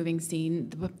incredibly moving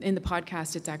scene. In the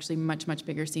podcast, it's actually much, much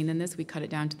bigger scene than this. We cut it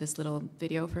down to this little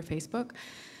video for Facebook.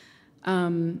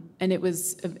 And it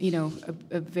was,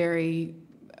 a very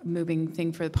moving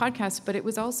thing for the podcast, but it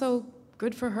was also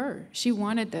good for her. She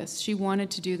wanted this. She wanted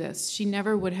to do this. She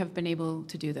never would have been able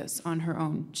to do this on her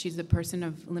own. She's a person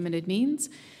of limited means.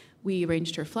 We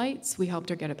arranged her flights. We helped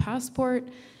her get a passport.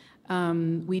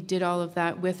 We did all of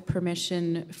that with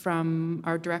permission from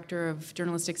our Director of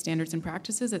Journalistic Standards and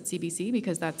Practices at CBC,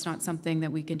 because that's not something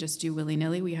that we can just do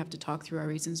willy-nilly. We have to talk through our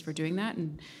reasons for doing that,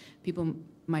 and people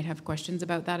might have questions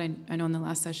about that. I know in the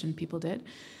last session people did.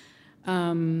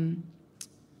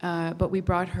 But we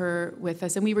brought her with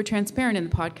us, and we were transparent in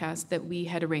the podcast that we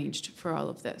had arranged for all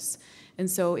of this. And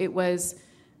so it was,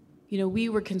 we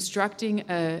were constructing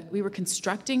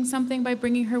something by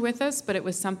bringing her with us, but it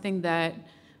was something that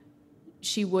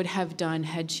she would have done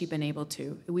had she been able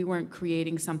to. We weren't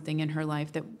creating something in her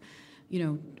life that,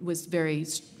 was very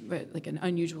like an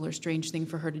unusual or strange thing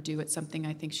for her to do. It's something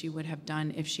I think she would have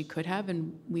done if she could have,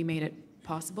 and we made it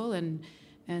possible, and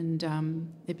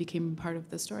it became part of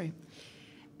the story.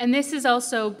 And this is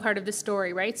also part of the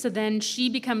story, right? So then she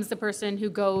becomes the person who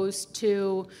goes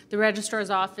to the registrar's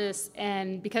office,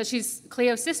 and because she's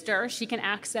Cleo's sister, she can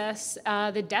access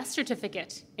the death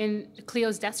certificate, in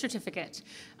Cleo's death certificate,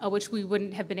 which we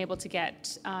wouldn't have been able to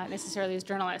get necessarily as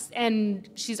journalists. And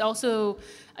she's also,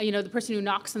 the person who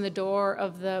knocks on the door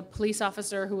of the police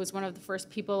officer who was one of the first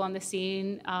people on the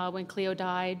scene when Cleo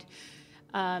died.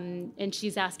 And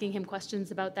she's asking him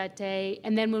questions about that day.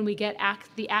 And then when we get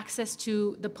the access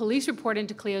to the police report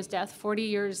into Cleo's death 40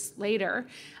 years later,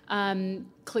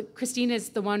 Christine is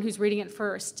the one who's reading it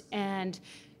first. And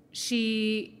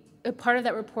a part of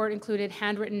that report included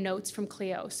handwritten notes from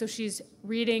Cleo. So she's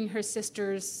reading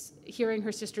hearing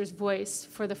her sister's voice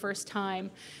for the first time,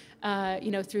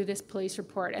 through this police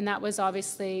report. And that was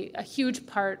obviously a huge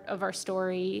part of our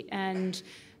story. And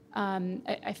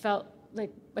I felt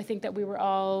I think that we were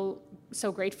all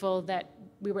so grateful that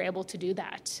we were able to do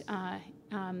that,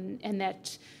 and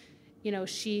that,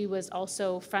 she was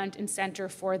also front and center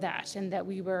for that, and that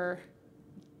we were,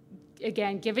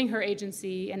 again, giving her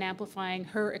agency and amplifying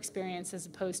her experience as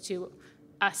opposed to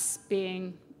us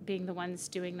being the ones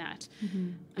doing that. Mm-hmm.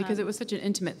 Because it was such an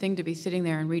intimate thing to be sitting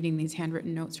there and reading these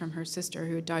handwritten notes from her sister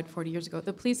who had died 40 years ago.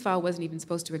 The police file wasn't even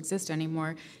supposed to exist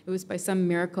anymore. It was by some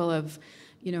miracle of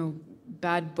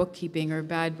bad bookkeeping or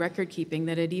bad record keeping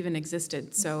that it even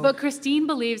existed. So, but Christine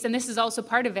believes, and this is also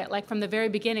part of it, like from the very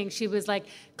beginning, she was like,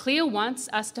 Cleo wants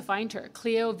us to find her.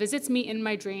 Cleo visits me in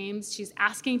my dreams. She's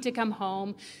asking to come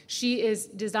home. She is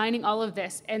designing all of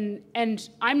this. And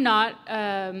I'm not,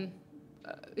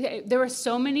 there were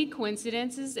so many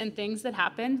coincidences and things that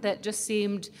happened that just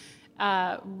seemed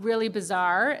really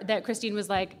bizarre, that Christine was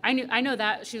like, I know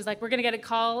that. She was like, we're going to get a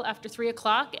call after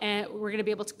 3:00 and we're going to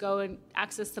be able to go and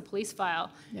access the police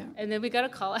file. Yeah. And then we got a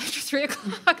call after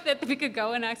 3:00 that we could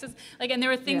go and access, and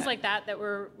there were things like that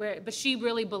were, but she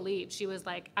really believed. She was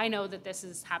like, I know that this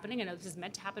is happening. I know this is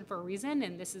meant to happen for a reason,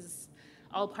 and this is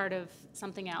all part of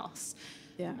something else.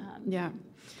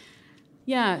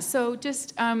 Yeah. So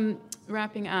just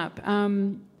wrapping up,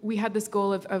 we had this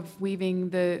goal of weaving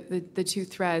the two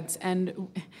threads, and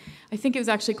I think it was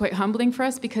actually quite humbling for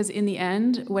us, because in the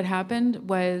end, what happened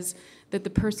was that the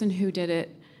person who did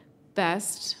it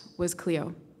best was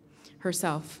Cleo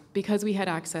herself. Because we had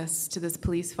access to this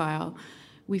police file,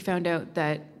 we found out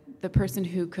that the person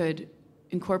who could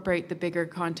incorporate the bigger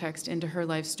context into her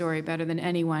life story better than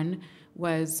anyone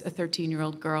was a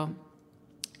 13-year-old girl.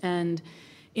 And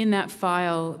in that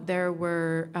file, there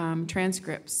were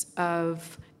transcripts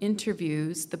of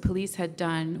interviews the police had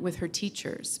done with her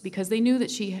teachers, because they knew that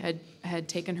she had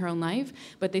taken her own life,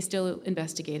 but they still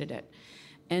investigated it.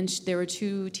 And there were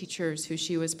two teachers who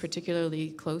she was particularly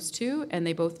close to, and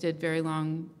they both did very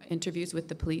long interviews with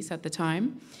the police at the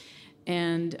time.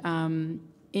 And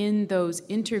in those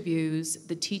interviews,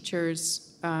 the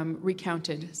teachers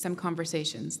recounted some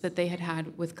conversations that they had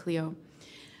had with Cleo.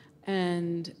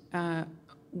 And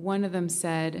one of them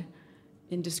said,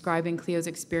 in describing Cleo's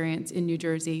experience in New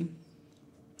Jersey,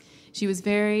 she was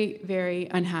very, very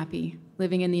unhappy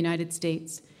living in the United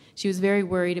States. She was very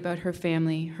worried about her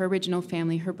family, her original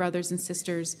family, her brothers and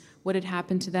sisters, what had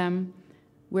happened to them,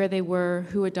 where they were,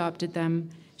 who adopted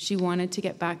them. She wanted to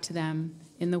get back to them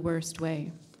in the worst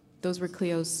way. Those were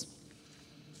Cleo's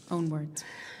own words.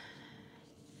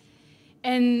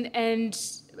 And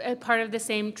part of the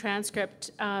same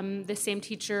transcript, the same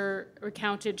teacher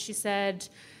recounted, she said,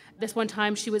 this one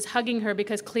time she was hugging her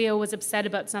because Cleo was upset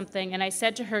about something, and I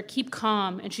said to her, keep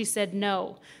calm, and she said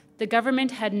no. The government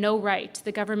had no right.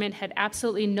 The government had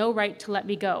absolutely no right to let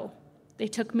me go. They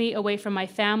took me away from my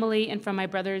family and from my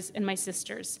brothers and my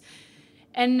sisters.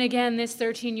 And again, this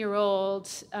 13-year-old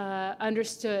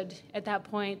understood at that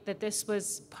point that this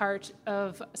was part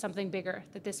of something bigger,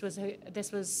 that this was, I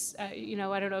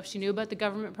don't know if she knew about the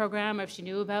government program or if she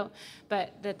knew about,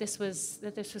 but that this was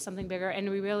something bigger. And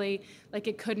we really,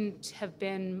 it couldn't have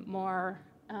been more,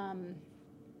 I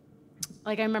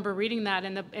remember reading that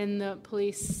in the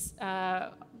police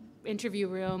interview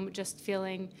room, just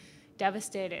feeling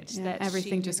devastated. Yeah, that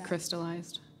everything just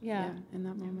crystallized. Yeah, in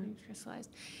that moment.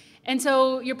 Crystallized. And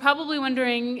so you're probably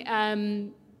wondering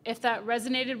if that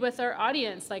resonated with our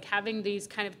audience, having these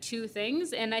kind of two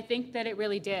things. And I think that it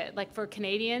really did. For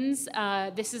Canadians,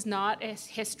 this is not a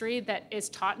history that is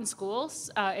taught in schools.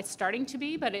 It's starting to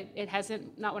be, but it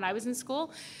hasn't, not when I was in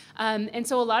school. And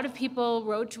so a lot of people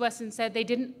wrote to us and said they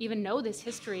didn't even know this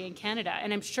history in Canada.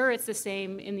 And I'm sure it's the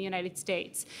same in the United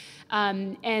States.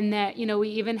 And that, we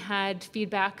even had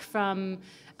feedback from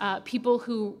people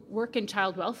who work in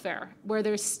child welfare, where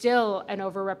there's still an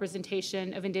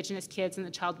overrepresentation of Indigenous kids in the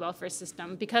child welfare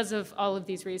system because of all of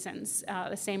these reasons,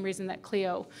 the same reason that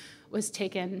Cleo was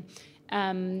taken,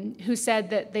 who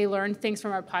said that they learned things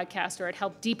from our podcast, or it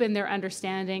helped deepen their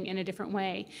understanding in a different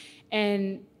way.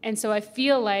 And so I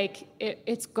feel like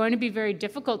it's going to be very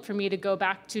difficult for me to go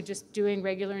back to just doing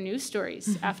regular news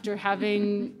stories after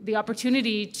having the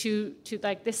opportunity to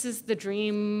this is the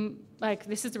dream.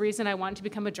 This is the reason I want to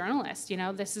become a journalist,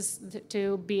 this is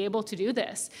to be able to do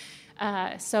this.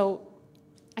 So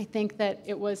I think that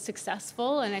it was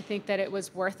successful, and I think that it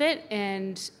was worth it.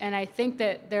 And I think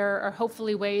that there are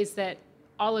hopefully ways that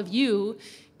all of you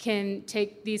can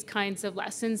take these kinds of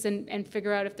lessons and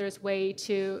figure out if there's a way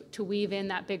to weave in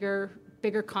that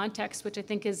bigger context, which I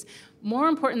think is more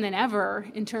important than ever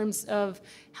in terms of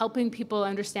helping people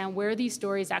understand where these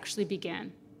stories actually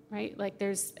began. Right?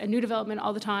 There's a new development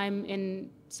all the time in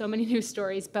so many news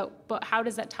stories, but how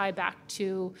does that tie back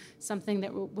to something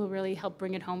that will really help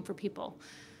bring it home for people?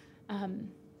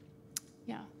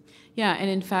 Yeah, and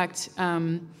in fact,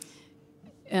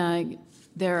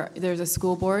 there's a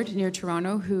school board near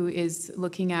Toronto who is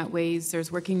looking at ways,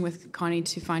 working with Connie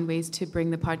to find ways to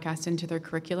bring the podcast into their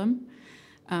curriculum.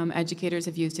 Educators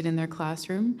have used it in their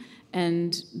classroom,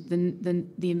 and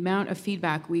the amount of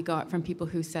feedback we got from people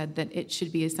who said that it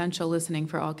should be essential listening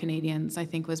for all Canadians, I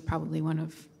think, was probably one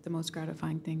of the most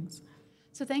gratifying things.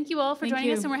 So thank you all for Thank joining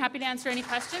you. us, and we're happy to answer any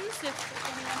questions if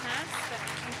anyone has. But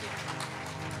thank you.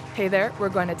 Hey there, we're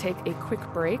going to take a quick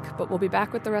break, but we'll be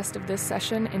back with the rest of this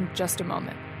session in just a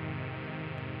moment.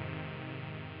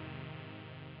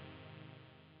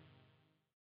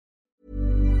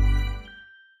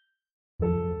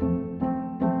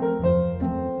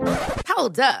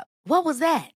 Hold up. What was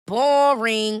that?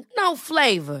 Boring. No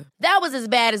flavor. That was as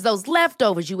bad as those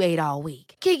leftovers you ate all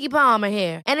week. Keke Palmer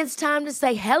here, and it's time to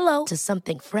say hello to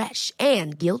something fresh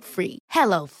and guilt-free.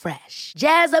 Hello Fresh.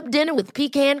 Jazz up dinner with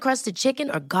pecan-crusted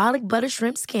chicken or garlic butter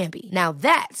shrimp scampi. Now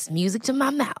that's music to my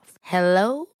mouth.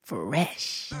 Hello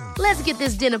Fresh. Let's get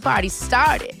this dinner party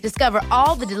started. Discover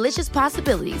all the delicious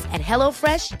possibilities at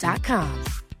hellofresh.com.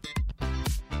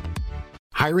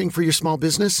 Hiring for your small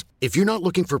business? If you're not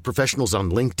looking for professionals on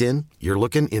LinkedIn, you're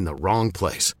looking in the wrong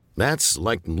place. That's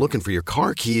like looking for your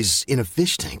car keys in a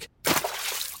fish tank.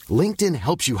 LinkedIn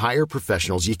helps you hire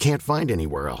professionals you can't find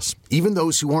anywhere else, even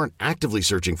those who aren't actively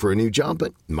searching for a new job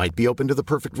but might be open to the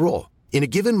perfect role. In a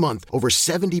given month, over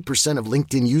 70% of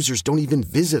LinkedIn users don't even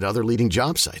visit other leading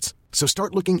job sites. So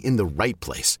start looking in the right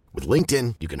place. With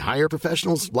LinkedIn, you can hire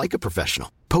professionals like a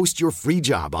professional. Post your free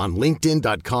job on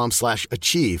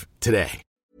linkedin.com/achieve today.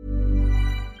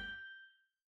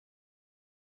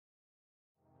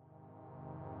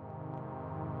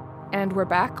 And we're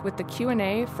back with the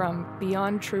Q&A from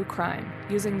Beyond True Crime,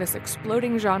 using this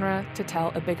exploding genre to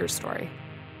tell a bigger story.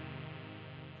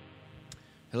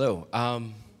 Hello.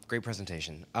 Great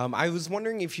presentation. I was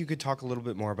wondering if you could talk a little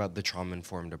bit more about the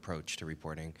trauma-informed approach to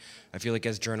reporting. I feel like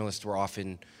as journalists, we're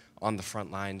often on the front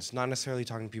lines, not necessarily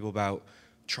talking to people about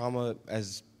trauma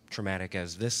as traumatic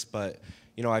as this, but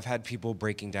I've had people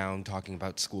breaking down, talking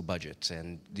about school budgets,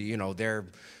 and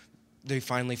they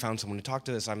finally found someone to talk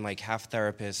to this. I'm like half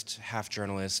therapist, half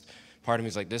journalist. Part of me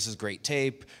is like, this is great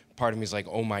tape. Part of me is like,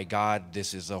 oh my God,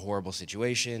 this is a horrible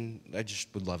situation. I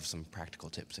just would love some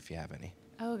practical tips if you have any.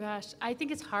 Oh gosh, I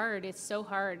think it's hard. It's so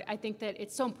hard. I think that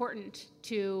it's so important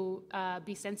to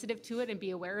be sensitive to it and be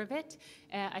aware of it.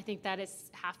 I think that is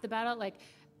half the battle.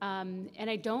 And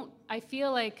I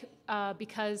feel like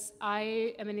because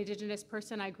I am an Indigenous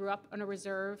person, I grew up on a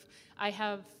reserve, I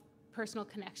have personal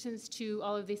connections to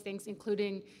all of these things,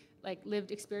 including lived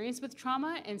experience with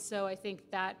trauma. And so I think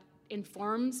that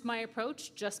informs my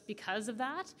approach just because of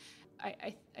that.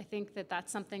 I think that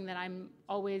that's something that I'm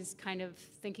always kind of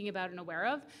thinking about and aware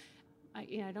of.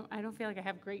 I don't feel like I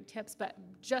have great tips, but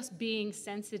just being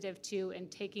sensitive to and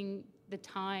taking the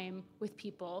time with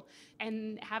people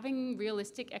and having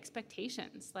realistic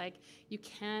expectations. You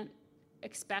can't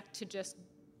expect to just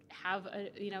have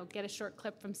get a short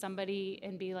clip from somebody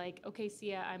and be like, okay,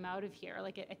 see ya, I'm out of here.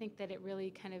 I think that it really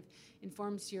kind of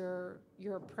informs your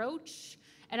approach.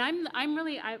 And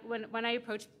when I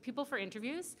approach people for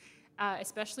interviews,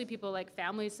 especially people like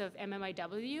families of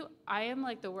MMIW, I am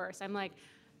the worst. I'm like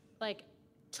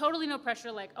totally no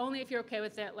pressure, only if you're okay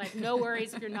with it, no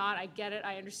worries if you're not, I get it,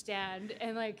 I understand.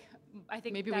 And I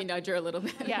think maybe we nudge her a little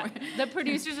bit. Yeah, more. The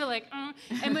producers are like,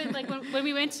 and when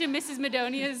we went to Mrs.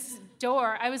 Madonia's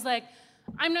door, I was like,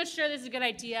 I'm not sure this is a good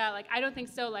idea. I don't think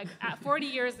so. At 40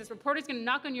 years, this reporter's gonna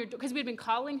knock on your door, because we'd been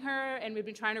calling her and we'd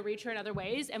been trying to reach her in other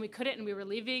ways, and we couldn't, and we were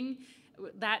leaving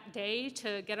that day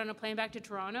to get on a plane back to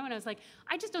Toronto, and I was like,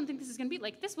 I just don't think this is gonna be,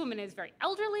 this woman is very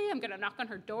elderly, I'm gonna knock on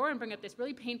her door and bring up this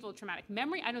really painful, traumatic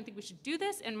memory, I don't think we should do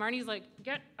this. And Marnie's like,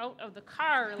 get out of the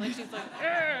car, she's like,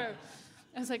 ugh.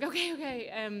 I was like,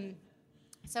 okay.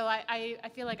 So I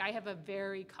feel like I have a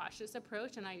very cautious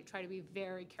approach, and I try to be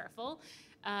very careful,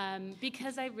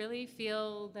 because I really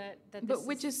feel that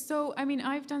which is so,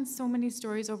 I've done so many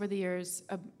stories over the years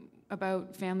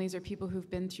about families or people who've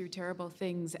been through terrible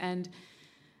things, and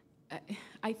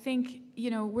I think,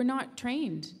 we're not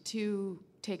trained to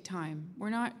take time. We're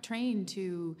not trained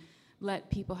to let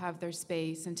people have their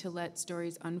space and to let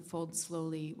stories unfold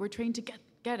slowly. We're trained to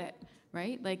get it,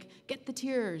 right? Get the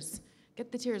tears.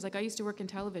 Get the tears. I used to work in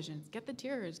television. Get the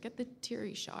tears. Get the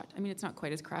teary shot. It's not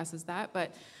quite as crass as that,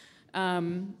 but,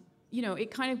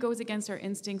 it kind of goes against our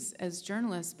instincts as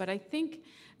journalists. But I think,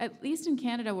 at least in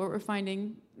Canada, what we're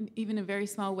finding, even in a very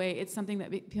small way, it's something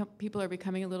that people are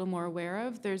becoming a little more aware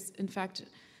of. There's, in fact,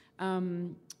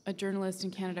 a journalist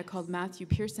in Canada called Matthew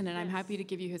Pearson, and I'm happy to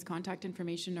give you his contact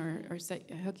information or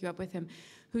hook you up with him,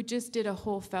 who just did a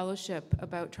whole fellowship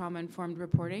about trauma-informed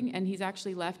reporting, and he's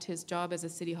actually left his job as a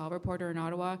City Hall reporter in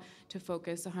Ottawa to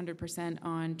focus 100%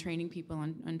 on training people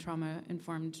on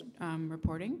trauma-informed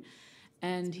reporting.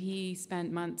 And he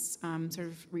spent months sort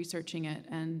of researching it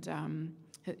and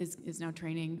is now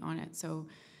training on it. So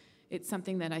it's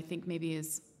something that I think maybe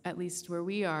is at least where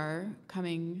we are,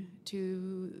 coming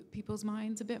to people's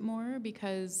minds a bit more,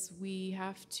 because we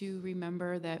have to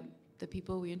remember that the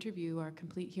people we interview are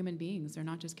complete human beings. They're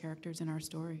not just characters in our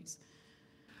stories.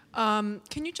 Can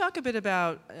you talk a bit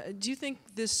about, do you think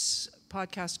this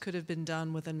podcast could have been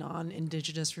done with a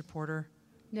non-Indigenous reporter?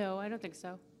 No, I don't think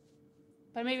so.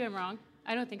 But maybe I'm wrong.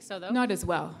 I don't think so, though. Not as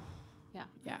well. Yeah.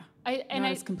 Yeah.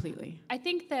 Not as completely. I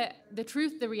think that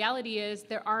the reality is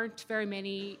there aren't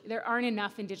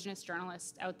enough Indigenous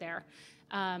journalists out there.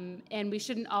 And we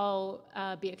shouldn't all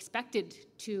be expected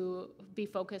to be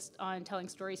focused on telling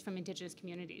stories from Indigenous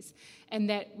communities. And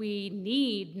that we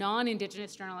need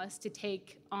non-Indigenous journalists to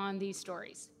take on these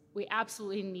stories. We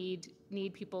absolutely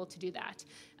need people to do that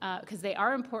because they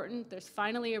are important. There's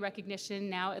finally a recognition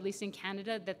now, at least in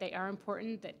Canada, that they are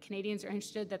important, that Canadians are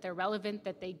interested, that they're relevant,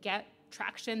 that they get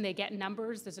traction, they get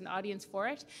numbers, there's an audience for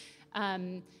it.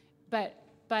 But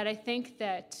I think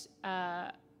that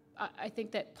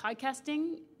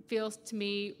podcasting feels to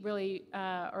me really,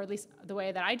 or at least the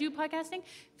way that I do podcasting,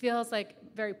 feels like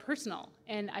very personal.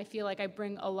 And I feel like I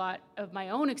bring a lot of my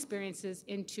own experiences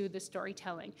into the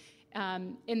storytelling.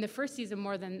 In the first season,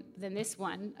 more than this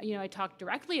one, I talked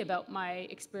directly about my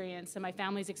experience and my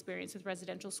family's experience with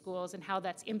residential schools and how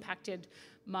that's impacted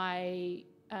my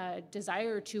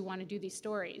desire to want to do these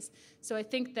stories. So I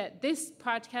think that this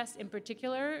podcast in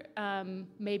particular,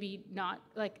 maybe not,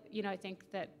 I think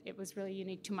that it was really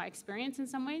unique to my experience in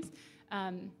some ways.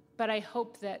 But I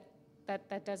hope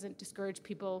that doesn't discourage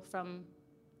people from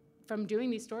doing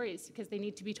these stories, because they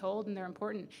need to be told and they're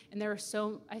important. And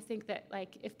I think that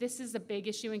if this is a big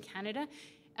issue in Canada,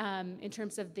 in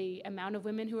terms of the amount of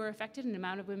women who are affected and the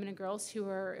amount of women and girls who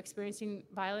are experiencing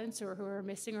violence or who are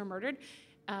missing or murdered,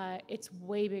 it's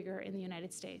way bigger in the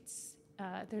United States.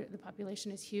 The population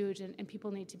is huge, and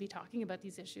people need to be talking about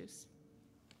these issues.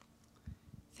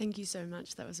 Thank you so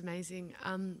much. That was amazing.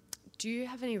 Do you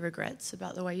have any regrets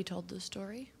about the way you told the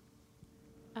story?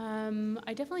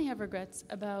 I definitely have regrets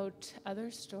about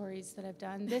other stories that I've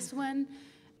done. This one,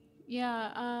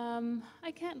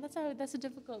 I can't. That's a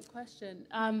difficult question.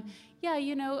 I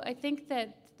think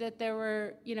that there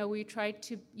were, we tried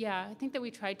to. I think that we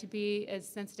tried to be as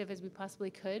sensitive as we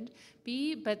possibly could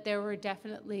be, but there were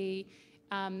definitely.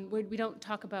 We don't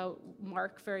talk about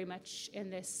Mark very much in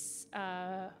this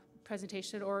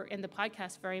presentation or in the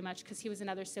podcast very much, because he was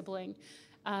another sibling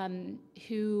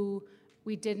who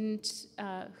didn't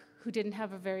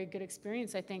have a very good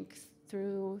experience, I think,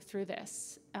 through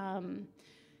this,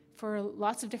 for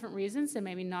lots of different reasons, and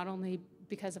maybe not only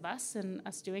because of us and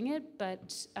us doing it,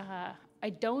 but I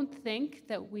don't think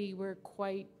that we were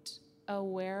quite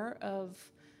aware of.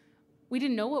 We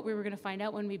didn't know what we were going to find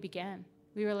out when we began.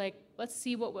 We were like, let's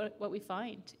see what we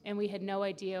find, and we had no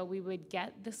idea we would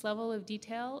get this level of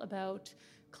detail about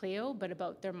Cleo, but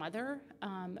about their mother,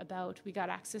 we got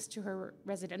access to her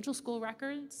residential school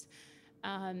records.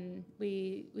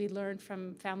 We learned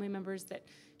from family members that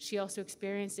she also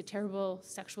experienced a terrible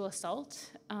sexual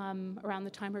assault around the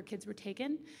time her kids were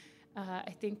taken.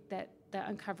 I think that the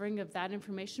uncovering of that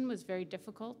information was very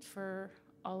difficult for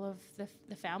all of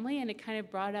the family, and it kind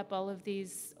of brought up all of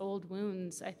these old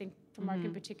wounds, I think, for Mark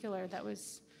in particular, that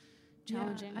was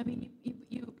challenging. Yeah, I mean,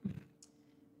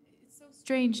 it's so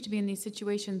strange to be in these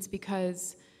situations,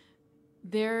 because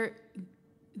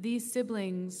these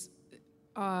siblings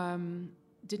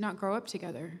did not grow up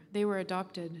together. They were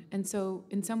adopted. And so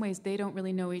in some ways, they don't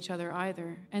really know each other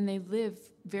either. And they live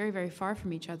very, very far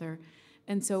from each other.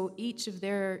 And so each of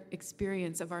their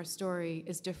experience of our story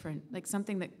is different. Like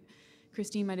something that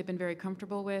Christine might have been very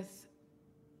comfortable with,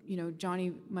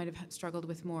 Johnny might have struggled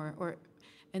with more.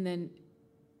 And then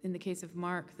in the case of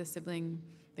Mark, the sibling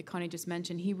that Connie just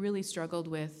mentioned, he really struggled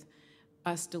with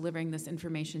us delivering this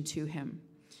information to him.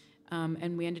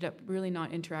 And we ended up really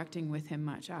not interacting with him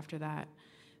much after that.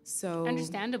 So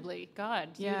understandably, God,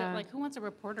 who wants a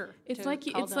reporter? It's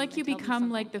like you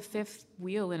become like the fifth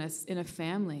wheel in a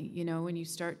family. When you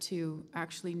start to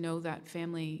actually know that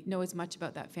family, know as much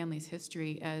about that family's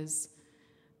history as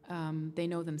they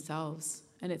know themselves,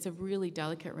 and it's a really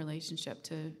delicate relationship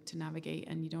to navigate,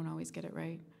 and you don't always get it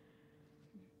right.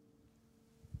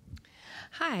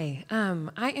 Hi,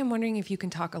 I am wondering if you can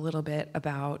talk a little bit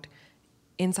about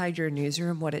inside your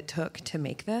newsroom, what it took to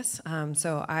make this.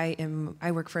 So I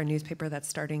work for a newspaper that's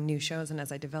starting new shows, and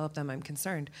as I develop them, I'm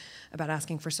concerned about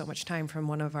asking for so much time from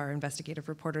one of our investigative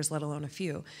reporters, let alone a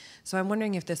few. So I'm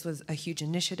wondering if this was a huge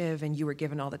initiative and you were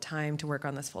given all the time to work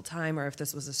on this full time, or if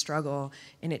this was a struggle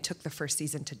and it took the first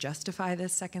season to justify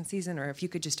this second season, or if you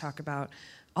could just talk about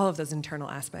all of those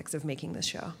internal aspects of making this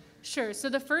show. Sure. So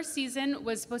the first season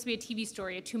was supposed to be a TV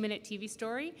story, a 2-minute TV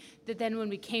story, that then when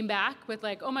we came back with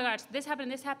like, oh my gosh, this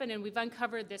happened, and we've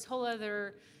uncovered this whole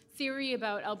other theory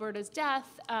about Alberta's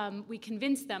death, we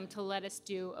convinced them to let us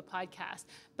do a podcast.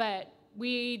 But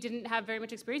we didn't have very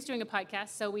much experience doing a podcast,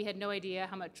 so we had no idea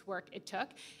how much work it took.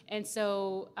 And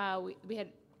so we had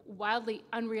wildly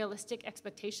unrealistic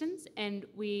expectations, and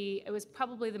it was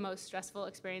probably the most stressful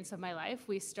experience of my life.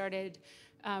 We started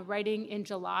writing in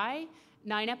July,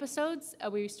 9 episodes.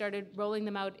 We started rolling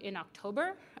them out in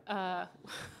October.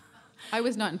 I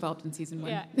was not involved in season 1.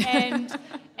 Yeah,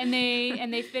 and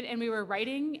they fit, and we were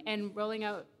writing and rolling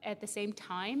out at the same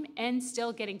time, and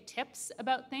still getting tips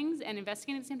about things and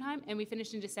investigating at the same time. And we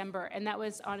finished in December, and that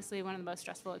was honestly one of the most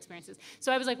stressful experiences.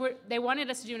 So I was like, they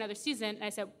wanted us to do another season, and I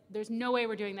said, "There's no way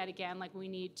we're doing that again. Like we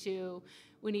need to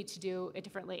do it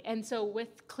differently." And so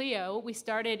with Cleo, we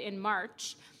started in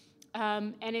March,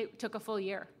 and it took a full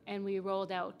year, and we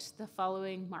rolled out the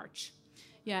following March.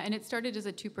 Yeah, and it started as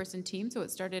a 2-person team. So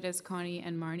it started as Connie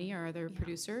and Marnie, our other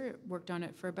producer, worked on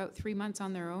it for about 3 months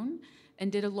on their own,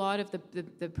 and did a lot of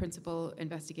the principal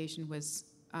investigation was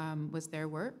their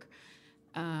work.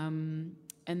 And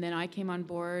then I came on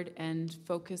board and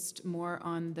focused more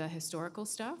on the historical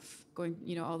stuff, going,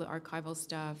 all the archival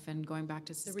stuff and going back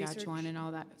to Saskatchewan and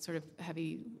all that sort of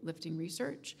heavy lifting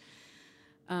research.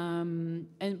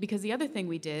 And because the other thing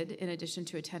we did, in addition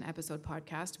to a 10-episode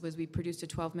podcast, was we produced a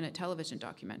 12-minute television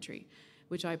documentary,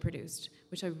 which I produced,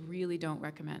 which I really don't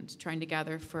recommend, trying to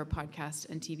gather for a podcast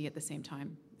and TV at the same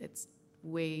time. It's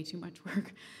way too much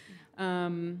work.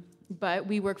 But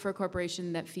we work for a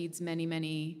corporation that feeds many,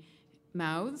 many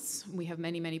mouths. We have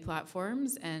many, many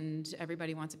platforms, and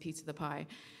everybody wants a piece of the pie.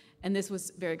 And this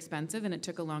was very expensive, and it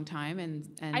took a long time. And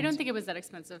I don't think it was that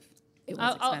expensive. It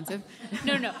was expensive.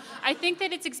 No. I think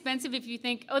that it's expensive if you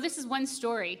think, oh, this is one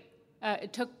story.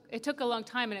 It took a long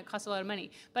time and it cost a lot of money.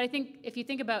 But I think if you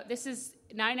think about, this is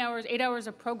 8 hours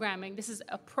of programming. This is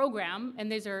a program,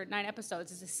 and these are 9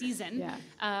 episodes. It's a season. Yeah.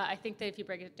 I think that if you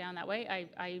break it down that way,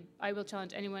 I will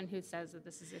challenge anyone who says that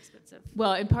this is expensive.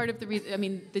 Well, and part of the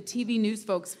reason, the TV news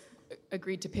folks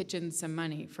agreed to pitch in some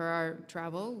money for our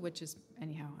travel, which is,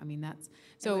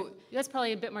 that's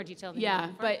probably a bit more detailed than yeah,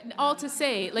 but all to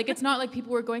say, it's not like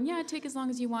people were going, take as long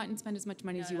as you want and spend as much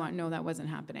money as you want. No, that wasn't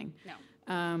happening. No.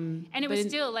 And it was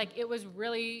still it was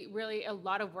really, really a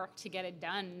lot of work to get it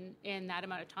done in that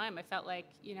amount of time. I felt like,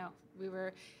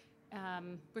 we're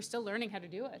still learning how to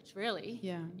do it, really.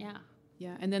 Yeah. Yeah.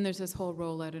 Yeah, and then there's this whole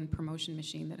rollout and promotion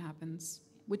machine that happens,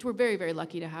 which we're very, very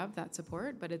lucky to have that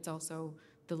support, but it's also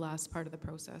the last part of the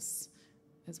process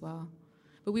as well.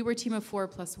 But we were a team of 4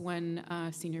 plus one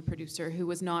senior producer who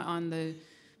was not on the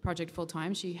project full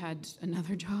time. She had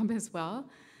another job as well.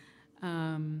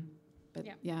 But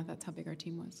yeah, that's how big our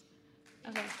team was.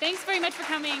 Okay, thanks very much for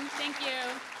coming. Thank you.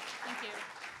 Thank you.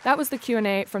 That was the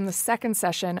Q&A from the second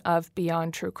session of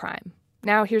Beyond True Crime.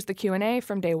 Now here's the Q&A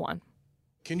from day 1.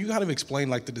 Can you kind of explain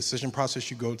the decision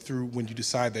process you go through when you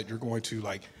decide that you're going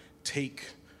to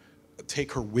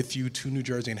take her with you to New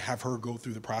Jersey and have her go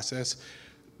through the process?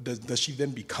 Does she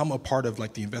then become a part of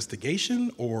the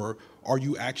investigation, or are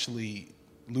you actually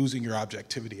losing your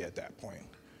objectivity at that point?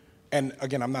 And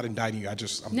again, I'm not indicting you. I'm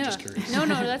just curious. No,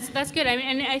 that's good. I mean,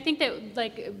 and I think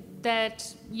that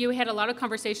that you had a lot of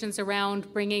conversations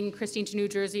around bringing Christine to New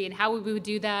Jersey and how we would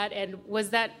do that, and was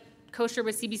that kosher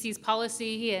with CBC's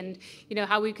policy, and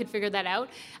how we could figure that out.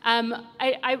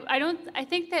 I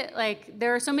think that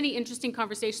there are so many interesting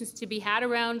conversations to be had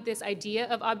around this idea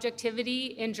of objectivity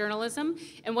in journalism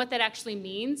and what that actually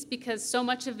means, because so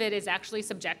much of it is actually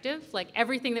subjective.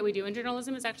 Everything that we do in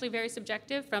journalism is actually very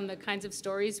subjective, from the kinds of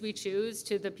stories we choose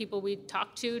to the people we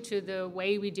talk to the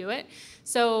way we do it.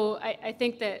 So I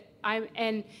think that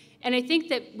I think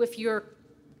that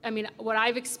what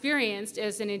I've experienced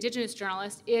as an Indigenous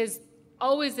journalist is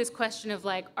always this question of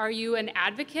are you an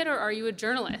advocate or are you a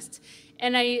journalist?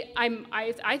 And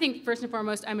I think first and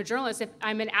foremost, I'm a journalist. If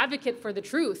I'm an advocate for the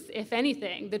truth, if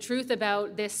anything, the truth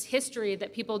about this history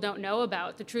that people don't know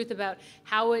about, the truth about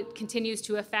how it continues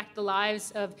to affect the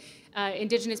lives of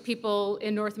Indigenous people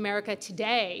in North America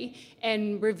today,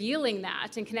 and revealing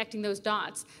that and connecting those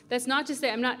dots. That's not to say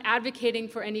I'm not advocating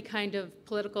for any kind of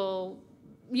political,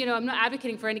 I'm not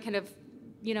advocating for any kind of,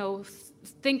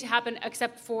 thing to happen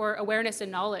except for awareness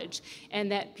and knowledge,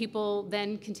 and that people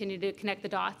then continue to connect the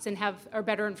dots and are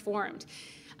better informed.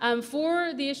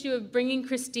 For the issue of bringing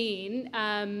Christine,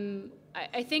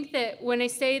 I think that when I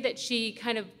say that she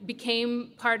kind of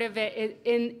became part of it,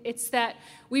 it's that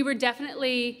we were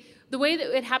definitely, the way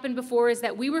that it happened before is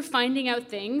that we were finding out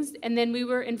things and then we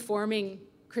were informing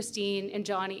Christine and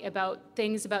Johnny about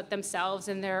things about themselves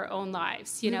and their own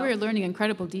lives. You know, we were learning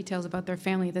incredible details about their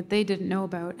family that they didn't know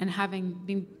about, and having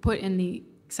been put in the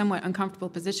somewhat uncomfortable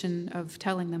position of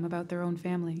telling them about their own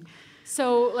family.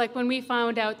 So, like, when we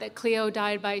found out that Cleo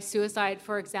died by suicide,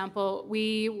 for example,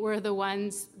 we were the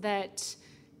ones that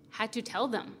had to tell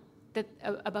them that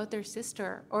about their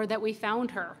sister, or that we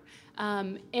found her.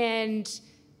 And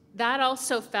that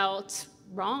also felt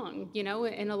wrong, you know,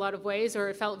 in a lot of ways, or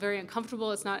it felt very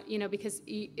uncomfortable. It's not, you know, because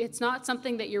it's not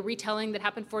something that you're retelling that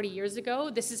happened 40 years ago.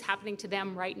 This is happening to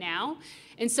them right now.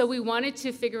 And so we wanted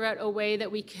to figure out a way that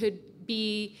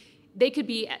they could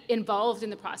be involved in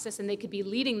the process, and they could be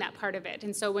leading that part of it.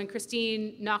 And so when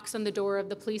Christine knocks on the door of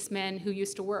the policeman who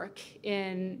used to work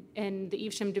in the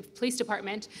Evesham Police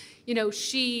Department, you know,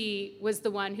 she was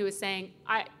the one who was saying,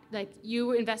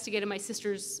 you investigated my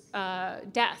sister's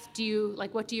death.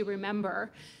 What do you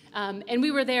remember? And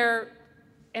we were there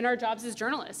in our jobs as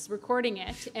journalists, recording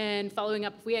it and following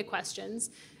up if we had questions.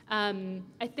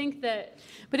 I think that...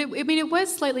 But it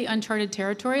was slightly uncharted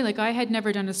territory. Like, I had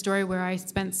never done a story where I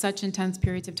spent such intense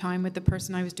periods of time with the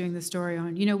person I was doing the story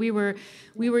on. You know, we were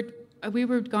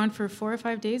gone for 4 or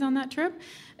 5 days on that trip,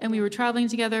 and we were traveling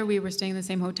together. We were staying in the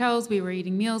same hotels. We were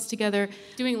eating meals together.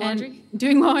 Doing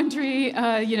laundry,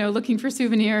 you know, looking for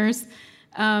souvenirs.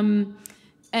 And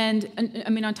I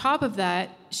mean, on top of that,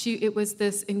 it was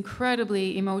this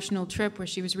incredibly emotional trip where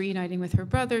she was reuniting with her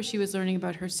brother. She was learning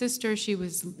about her sister. She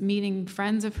was meeting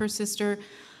friends of her sister.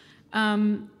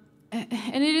 And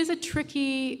it is a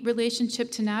tricky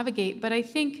relationship to navigate, but I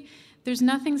think there's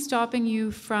nothing stopping you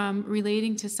from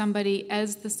relating to somebody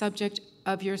as the subject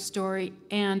of your story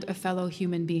and a fellow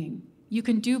human being. You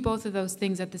can do both of those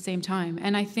things at the same time,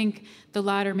 and I think the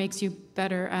latter makes you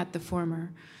better at the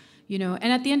former. You know,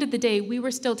 and at the end of the day, we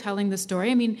were still telling the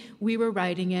story. I mean, we were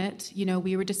writing it, you know,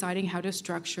 we were deciding how to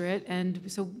structure it, and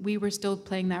so we were still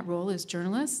playing that role as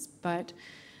journalists, but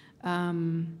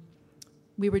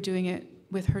we were doing it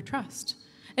with her trust.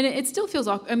 And it still feels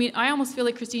awkward. I mean, I almost feel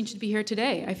like Christine should be here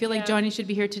today. I feel like Johnny should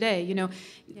be here today. You know,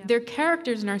 they're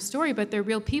characters in our story, but they're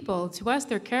real people. To us,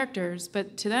 they're characters,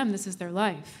 but to them, this is their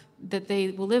life that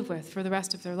they will live with for the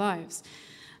rest of their lives.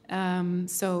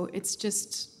 So it's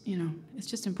just... You know, it's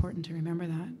just important to remember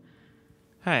that.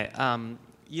 Hi.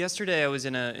 Yesterday I was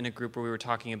in a group where we were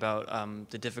talking about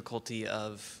the difficulty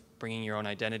of bringing your own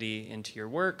identity into your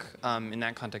work. In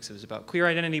that context, it was about queer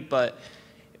identity, but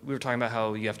we were talking about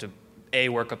how you have to,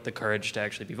 work up the courage to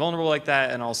actually be vulnerable like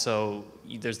that, and also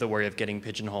there's the worry of getting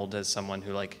pigeonholed as someone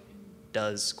who, like,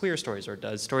 does queer stories or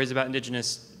does stories about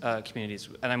Indigenous communities.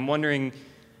 And I'm wondering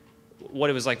what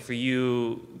it was like for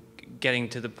you getting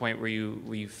to the point where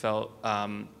you felt,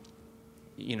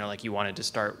 you know, like you wanted to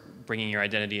start bringing your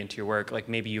identity into your work. Like,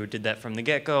 maybe you did that from the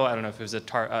get-go. I don't know if it was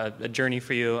a journey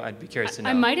for you. I'd be curious to know.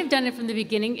 I might have done it from the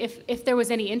beginning if there was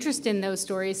any interest in those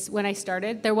stories when I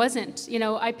started. There wasn't. You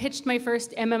know, I pitched my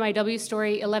first MMIW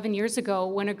story 11 years ago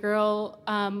when a girl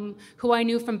who I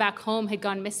knew from back home had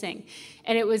gone missing.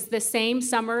 And it was the same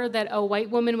summer that a white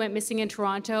woman went missing in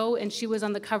Toronto, and she was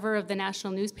on the cover of the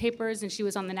national newspapers, and she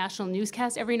was on the national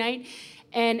newscast every night.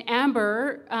 And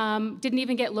Amber didn't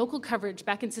even get local coverage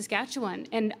back in Saskatchewan.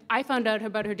 And I found out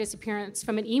about her disappearance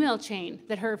from an email chain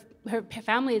that her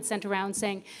family had sent around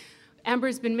saying,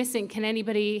 Amber's been missing, can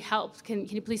anybody help? Can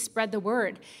you please spread the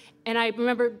word? And I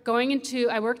remember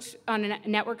I worked on a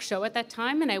network show at that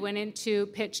time, and I went in to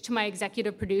pitch to my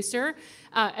executive producer,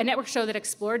 a network show that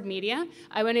explored media.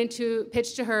 I went in to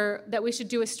pitch to her that we should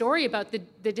do a story about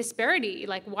the disparity.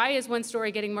 Like, why is one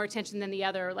story getting more attention than the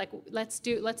other? Like, let's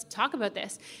talk about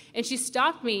this. And she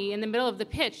stopped me in the middle of the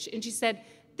pitch, and she said,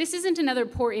 this isn't another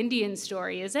poor Indian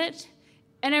story, is it?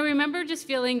 And I remember just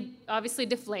feeling obviously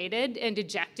deflated and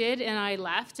dejected, and I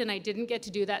left, and I didn't get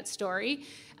to do that story.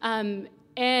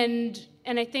 And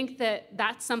I think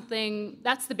that's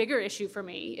the bigger issue for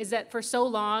me, is that for so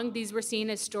long, these were seen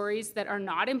as stories that are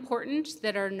not important,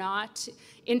 that are not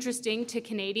interesting to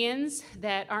Canadians,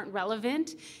 that aren't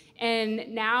relevant. And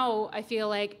now I feel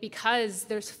like because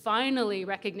there's finally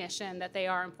recognition that they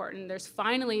are important, there's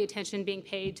finally attention being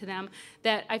paid to them,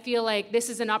 that I feel like this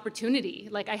is an opportunity.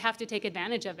 Like, I have to take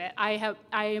advantage of it. I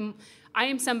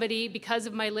am somebody, because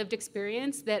of my lived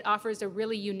experience, that offers a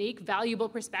really unique, valuable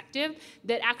perspective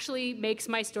that actually makes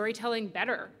my storytelling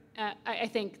better, I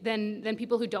think, than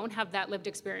people who don't have that lived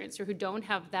experience or who don't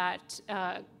have that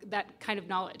kind of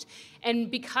knowledge. And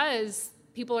because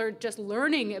people are just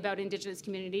learning about Indigenous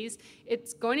communities,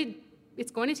 it's going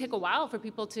to take a while for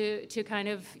people to kind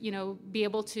of, you know, be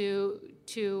able to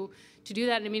do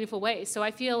that in a meaningful way. So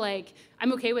I feel like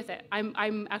I'm okay with it.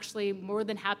 I'm actually more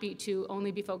than happy to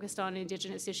only be focused on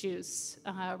Indigenous issues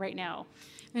right now.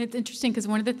 And it's interesting because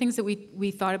one of the things that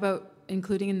we thought about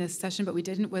including in this session, but we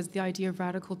didn't, was the idea of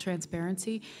radical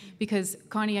transparency. Because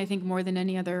Connie, I think more than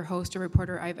any other host or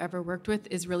reporter I've ever worked with,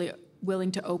 is really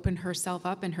willing to open herself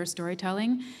up in her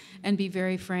storytelling and be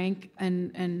very frank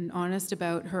and honest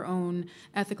about her own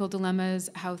ethical dilemmas,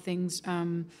 how things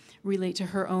relate to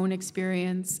her own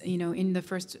experience. You know, in the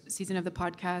first season of the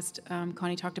podcast,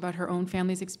 Connie talked about her own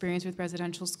family's experience with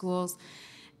residential schools.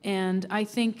 And I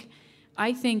think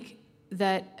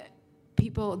that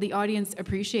the audience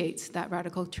appreciates that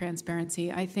radical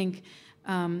transparency. I think,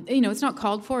 it's not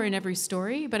called for in every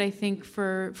story, but I think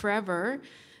for forever,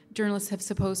 journalists have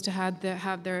supposed to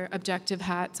have their objective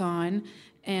hats on.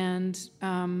 And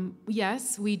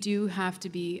yes, we do have to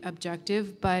be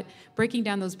objective, but breaking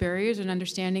down those barriers and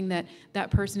understanding that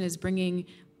that person is bringing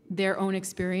their own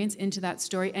experience into that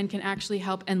story and can actually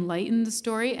help enlighten the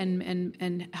story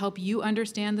and help you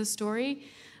understand the story,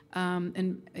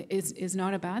 and is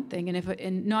not a bad thing.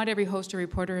 And not every host or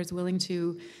reporter is willing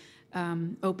to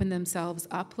open themselves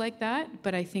up like that,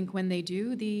 but I think when they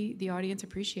do, the audience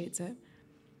appreciates it.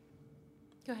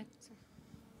 Go ahead.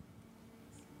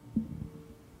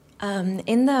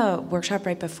 In the workshop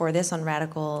right before this on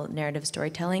radical narrative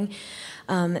storytelling,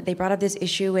 they brought up this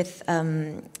issue with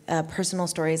personal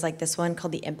stories like this one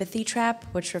called the empathy trap,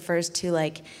 which refers to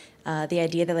the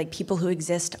idea that people who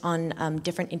exist on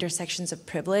different intersections of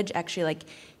privilege actually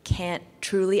can't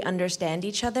truly understand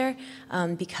each other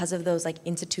because of those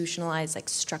institutionalized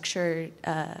structured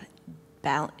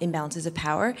imbalances of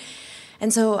power.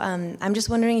 And so I'm just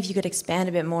wondering if you could expand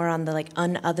a bit more on the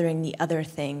unothering the other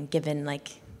thing, given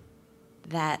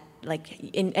that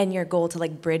in your goal to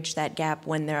bridge that gap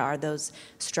when there are those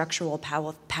structural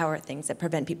power things that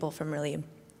prevent people from really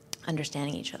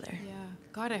understanding each other. Yeah,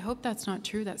 God, I hope that's not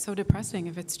true. That's so depressing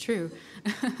if it's true.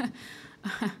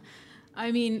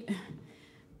 I mean,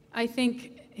 I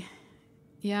think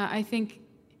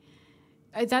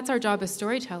that's our job as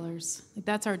storytellers.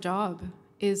 That's our job,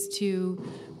 is to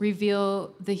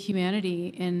reveal the humanity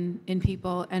in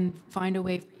people and find a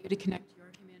way for you to connect your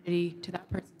humanity to that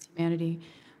person's humanity.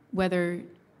 Whether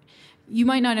you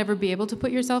might not ever be able to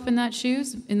put yourself in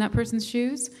that person's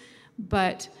shoes,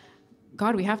 but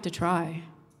God, we have to try.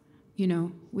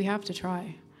 We have to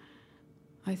try,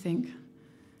 I think.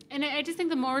 And I just think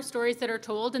the more stories that are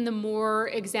told and the more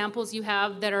examples you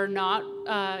have that are not,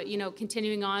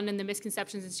 continuing on in the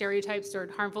misconceptions and stereotypes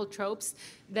or harmful tropes,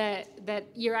 that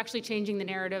you're actually changing the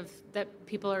narrative that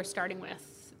people are starting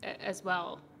with as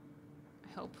well,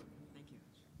 I hope.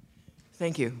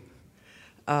 Thank you.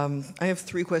 I have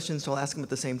 3 questions, so I'll ask them at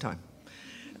the same time.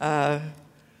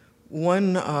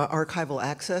 One, archival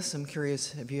access. I'm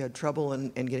curious, have you had trouble in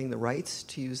getting the rights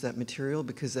to use that material?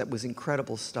 Because that was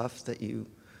incredible stuff that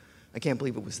I can't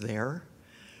believe it was there.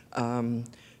 2,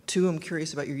 I'm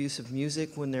curious about your use of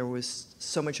music when there was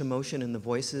so much emotion in the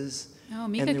voices. Oh,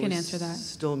 Mika can answer that.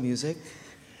 Still music.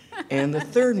 And the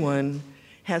third one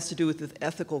has to do with the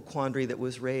ethical quandary that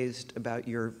was raised about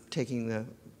your taking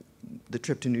the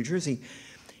trip to New Jersey.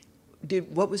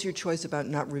 What was your choice about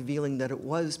not revealing that it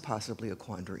was possibly a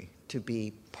quandary to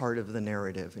be part of the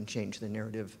narrative and change the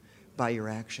narrative by your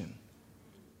action?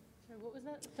 Sorry, what was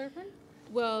that third one?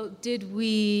 Well,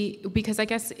 because I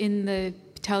guess in the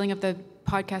telling of the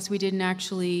podcast, we didn't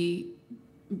actually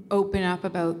open up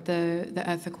about the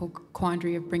ethical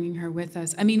quandary of bringing her with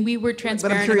us. I mean, we were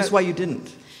transparent. But I'm curious why you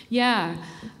didn't. Yeah.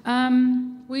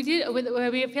 We did.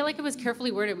 I feel like it was carefully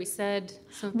worded. We said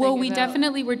something. Well, we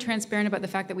definitely were transparent about the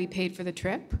fact that we paid for the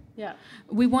trip. Yeah.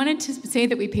 We wanted to say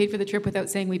that we paid for the trip without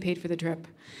saying we paid for the trip.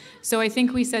 So I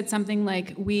think we said something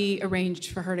like we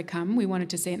arranged for her to come. We wanted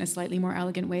to say it in a slightly more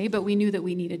elegant way, but we knew that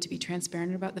we needed to be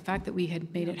transparent about the fact that we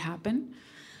had made it happen.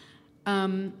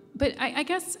 But I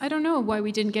guess, I don't know why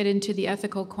we didn't get into the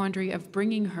ethical quandary of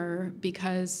bringing her,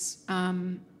 because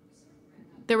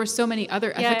there were so many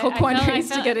other ethical quandaries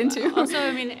to get into. Also,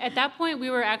 I mean, at that point, we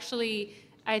were actually,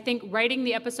 I think, writing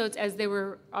the episodes as they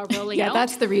were rolling out. Yeah,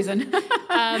 that's the reason.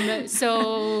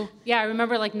 So, yeah, I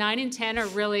remember 9 and 10 are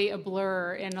really a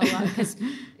blur in a lot, because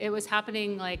it was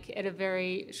happening at a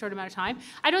very short amount of time.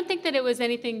 I don't think that it was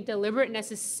anything deliberate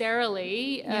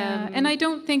necessarily. Yeah, and I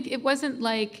don't think, it wasn't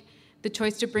like the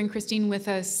choice to bring Christine with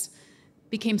us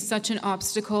became such an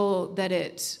obstacle that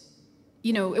it,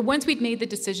 once we'd made the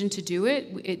decision to do it,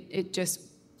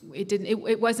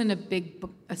 it wasn't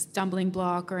a stumbling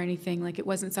block or anything. It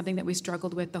wasn't something that we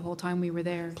struggled with the whole time we were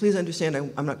there. Please understand,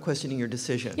 I'm not questioning your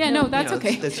decision. Yeah, no, that's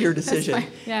okay. That's your decision. That's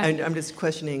fine. Yeah. And I'm just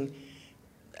questioning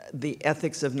the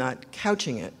ethics of not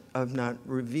couching it, of not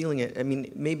revealing it. I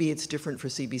mean, maybe it's different for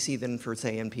CBC than for,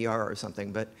 say, NPR or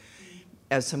something, but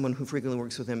as someone who frequently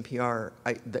works with NPR,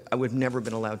 I would have never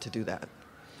been allowed to do that.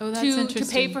 Oh, that's to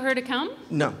interesting. pay for her to come?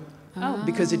 No, Oh.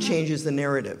 because it changes the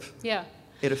narrative. Yeah.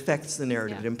 It affects the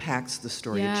narrative. Yeah. It impacts the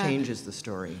story. Yeah. It changes the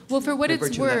story. Well, for what by it's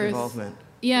virtue of that worth, involvement.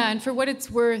 yeah, and for what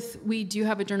it's worth, we do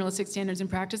have a journalistic standards and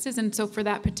practices, and so for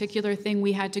that particular thing,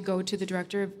 we had to go to the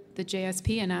director of the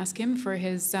JSP and ask him for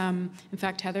his. In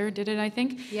fact, Heather did it, I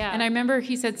think. Yeah. And I remember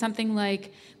he said something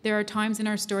like, "There are times in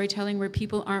our storytelling where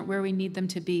people aren't where we need them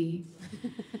to be,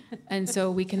 and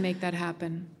so we can make that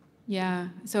happen." Yeah.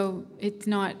 So it's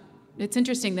not. It's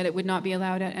interesting that it would not be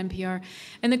allowed at NPR.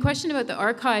 And the question about the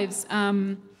archives.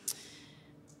 Oh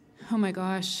my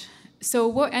gosh. So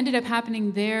what ended up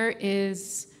happening there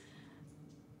is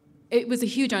it was a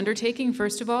huge undertaking,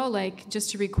 first of all, like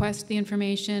just to request the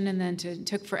information and then it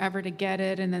took forever to get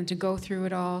it and then to go through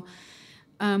it all.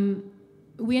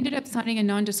 We ended up signing a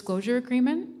non-disclosure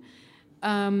agreement,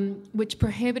 which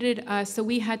prohibited us, so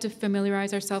we had to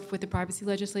familiarize ourselves with the privacy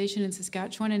legislation in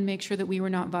Saskatchewan and make sure that we were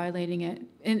not violating it.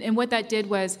 And what that did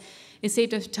was it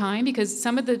saved us time because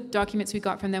some of the documents we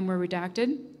got from them were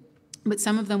redacted, but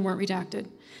some of them weren't redacted.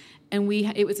 And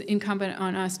it was incumbent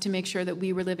on us to make sure that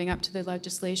we were living up to the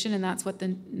legislation, and that's what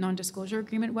the non-disclosure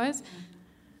agreement was.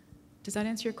 Does that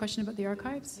answer your question about the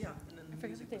archives? Yeah.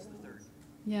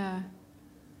 Yeah.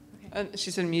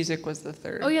 She said music was the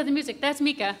third. Oh yeah, the music. That's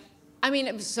Mika. I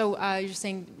mean, so you're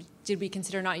saying, did we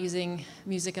consider not using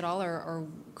music at all, or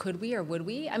could we, or would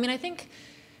we? I mean, I think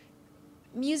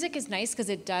music is nice because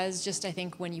it does just, I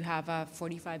think, when you have a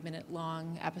 45-minute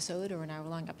long episode or an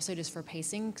hour-long episode, just for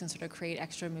pacing, can sort of create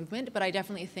extra movement. But I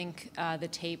definitely think the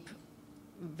tape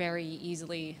very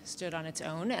easily stood on its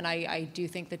own, and I do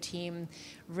think the team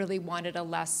really wanted a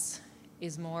less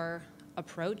is more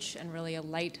approach and really a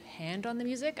light hand on the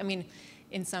music. I mean,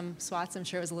 in some spots, I'm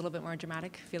sure it was a little bit more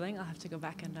dramatic feeling. I'll have to go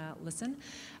back and listen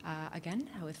again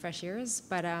with fresh ears.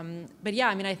 But yeah,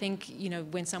 I mean, I think, you know,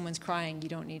 when someone's crying, you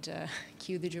don't need to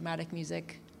cue the dramatic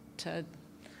music to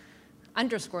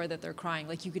underscore that they're crying.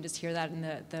 Like, you can just hear that in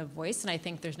the voice, and I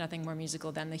think there's nothing more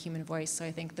musical than the human voice. So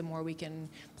I think the more we can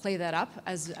play that up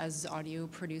as audio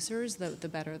producers, the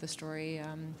better the story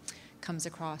comes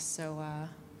across. So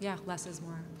yeah, less is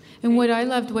more. And what I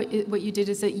loved what you did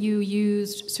is that you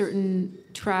used certain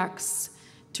tracks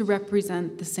to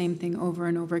represent the same thing over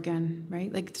and over again,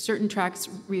 right? Like certain tracks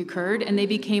reoccurred and they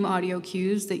became audio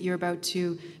cues that you're about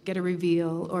to get a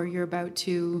reveal or you're about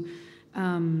to,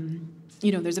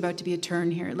 you know, there's about to be a turn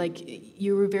here. Like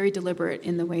you were very deliberate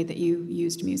in the way that you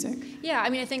used music. Yeah, I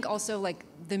mean, I think also like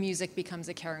the music becomes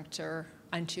a character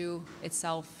unto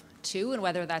itself too, and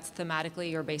whether that's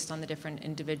thematically or based on the different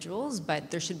individuals,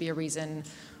 but there should be a reason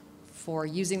for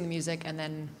using the music and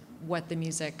then what the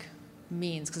music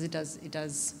means, because it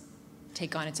does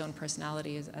take on its own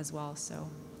personality as well. So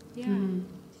yeah. Mm-hmm.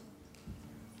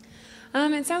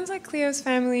 It sounds like Cleo's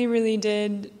family really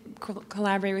did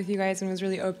collaborate with you guys and was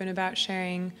really open about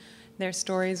sharing their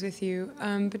stories with you.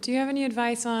 But do you have any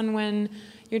advice on when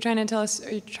you're trying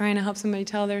to help somebody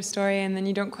tell their story and then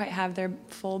you don't quite have their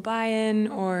full buy-in,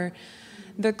 or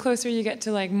the closer you get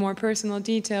to like more personal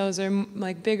details or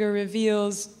like bigger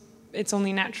reveals, it's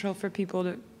only natural for people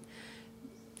to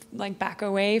like back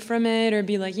away from it or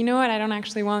be like, you know what, I don't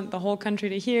actually want the whole country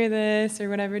to hear this or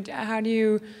whatever. How do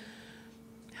you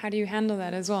handle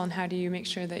that as well, and how do you make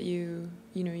sure that you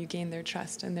gain their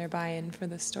trust and their buy-in for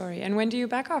the story? And when do you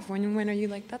back off? When are you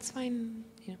like, that's fine,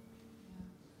 you know?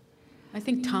 I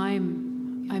think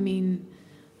time. I mean,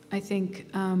 I think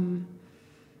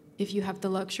if you have the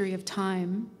luxury of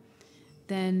time,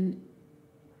 then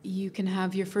you can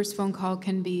have your first phone call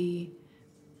can be,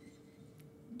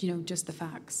 just the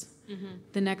facts. Mm-hmm.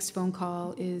 The next phone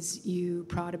call is you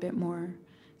prod a bit more.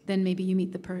 Then maybe you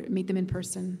meet them in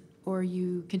person, or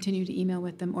you continue to email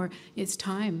with them, or it's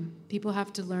time. People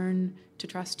have to learn to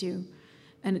trust you,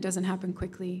 and it doesn't happen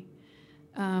quickly.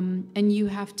 And you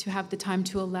have to have the time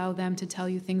to allow them to tell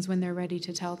you things when they're ready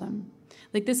to tell them.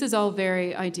 Like, this is all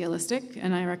very idealistic,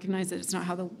 and I recognize that it's not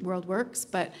how the world works,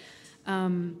 but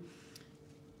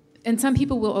and some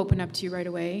people will open up to you right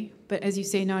away, but as you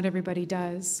say, not everybody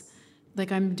does.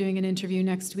 Like, I'm doing an interview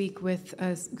next week with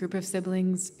a group of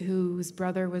siblings whose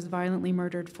brother was violently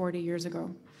murdered 40 years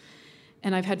ago.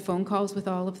 And I've had phone calls with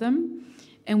all of them,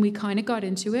 and we kind of got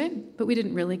into it, but we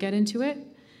didn't really get into it.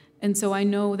 And so I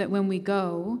know that when we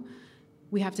go,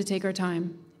 we have to take our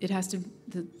time. It has to,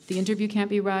 the interview can't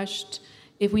be rushed.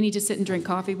 If we need to sit and drink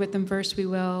coffee with them first, we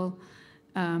will.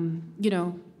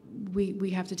 We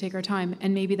have to take our time.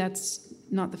 And maybe that's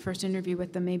not the first interview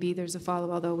with them. Maybe there's a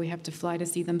follow, although we have to fly to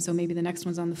see them, so maybe the next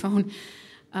one's on the phone.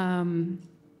 And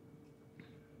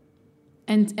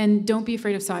don't be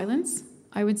afraid of silence,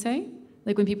 I would say.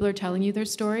 Like when people are telling you their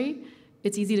story,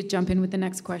 it's easy to jump in with the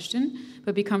next question,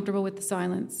 but be comfortable with the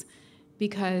silence,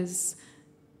 because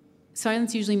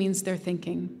silence usually means they're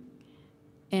thinking.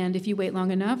 And if you wait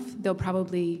long enough, they'll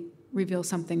probably reveal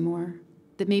something more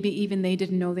that maybe even they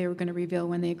didn't know they were going to reveal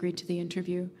when they agreed to the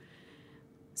interview.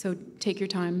 So take your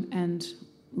time and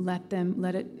let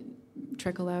it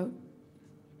trickle out.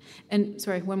 And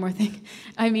sorry, one more thing.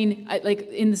 I mean, like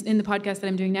in the podcast that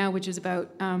I'm doing now, which is about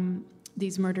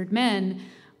these murdered men,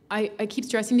 I keep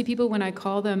stressing to people when I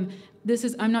call them,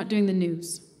 I'm not doing the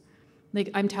news. Like,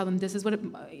 I'm telling them this is what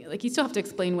you still have to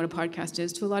explain what a podcast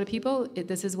is to a lot of people.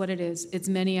 This is what it is. It's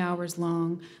many hours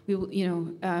long.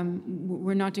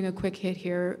 We're not doing a quick hit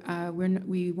here.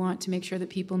 We want to make sure that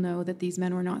people know that these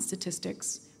men were not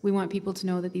statistics. We want people to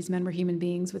know that these men were human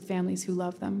beings with families who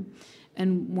love them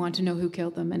and want to know who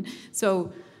killed them. And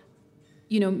so,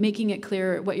 making it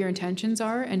clear what your intentions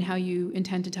are and how you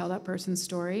intend to tell that person's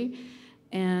story,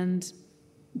 and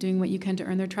doing what you can to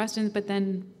earn their trust. But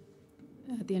then,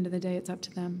 at the end of the day, it's up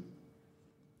to them.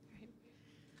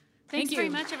 Thanks very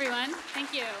much, everyone.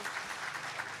 Thank you.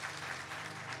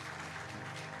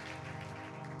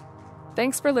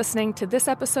 Thanks for listening to this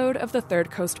episode of the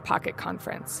Third Coast Pocket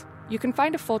Conference. You can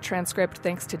find a full transcript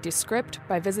thanks to Descript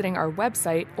by visiting our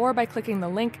website or by clicking the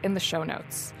link in the show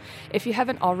notes. If you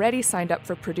haven't already signed up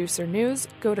for producer news,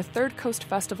 go to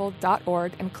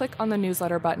thirdcoastfestival.org and click on the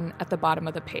newsletter button at the bottom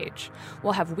of the page.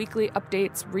 We'll have weekly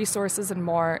updates, resources, and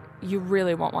more. You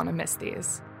really won't want to miss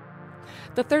these.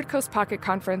 The Third Coast Pocket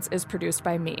Conference is produced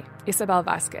by me, Isabel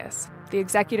Vasquez. The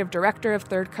executive director of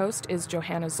Third Coast is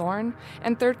Johanna Zorn,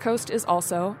 and Third Coast is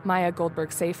also Maya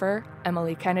Goldberg-Safer,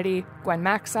 Emily Kennedy, Gwen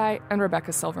Maxey, and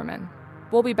Rebecca Silverman.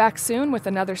 We'll be back soon with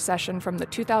another session from the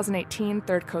 2018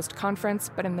 Third Coast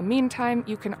Conference, but in the meantime,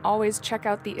 you can always check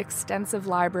out the extensive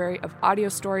library of audio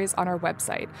stories on our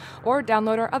website, or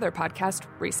download our other podcast,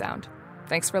 Resound.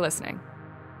 Thanks for listening.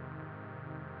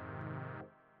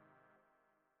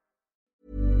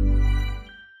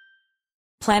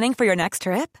 Planning for your next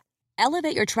trip?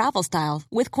 Elevate your travel style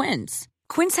with Quince.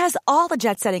 Quince has all the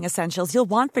jet-setting essentials you'll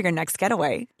want for your next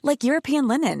getaway, like European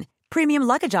linen, premium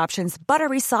luggage options,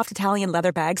 buttery soft Italian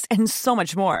leather bags, and so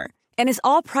much more. And is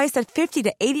all priced at 50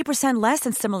 to 80% less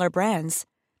than similar brands.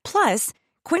 Plus,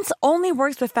 Quince only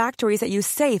works with factories that use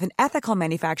safe and ethical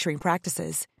manufacturing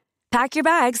practices. Pack your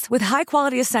bags with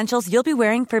high-quality essentials you'll be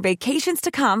wearing for vacations to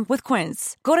come with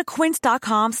Quince. Go to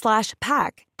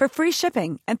quince.com/pack for free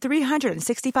shipping and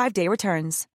 365-day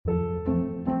returns.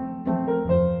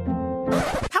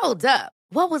 Hold up.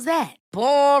 What was that?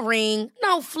 Boring.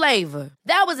 No flavor.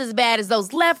 That was as bad as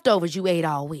those leftovers you ate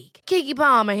all week. Keke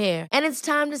Palmer here, and it's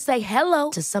time to say hello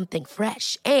to something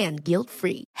fresh and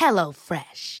guilt-free.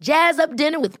 HelloFresh. Jazz up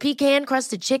dinner with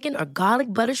pecan-crusted chicken or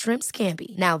garlic butter shrimp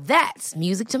scampi. Now that's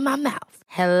music to my mouth.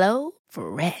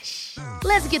 HelloFresh.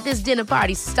 Let's get this dinner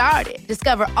party started.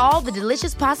 Discover all the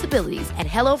delicious possibilities at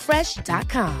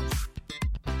HelloFresh.com.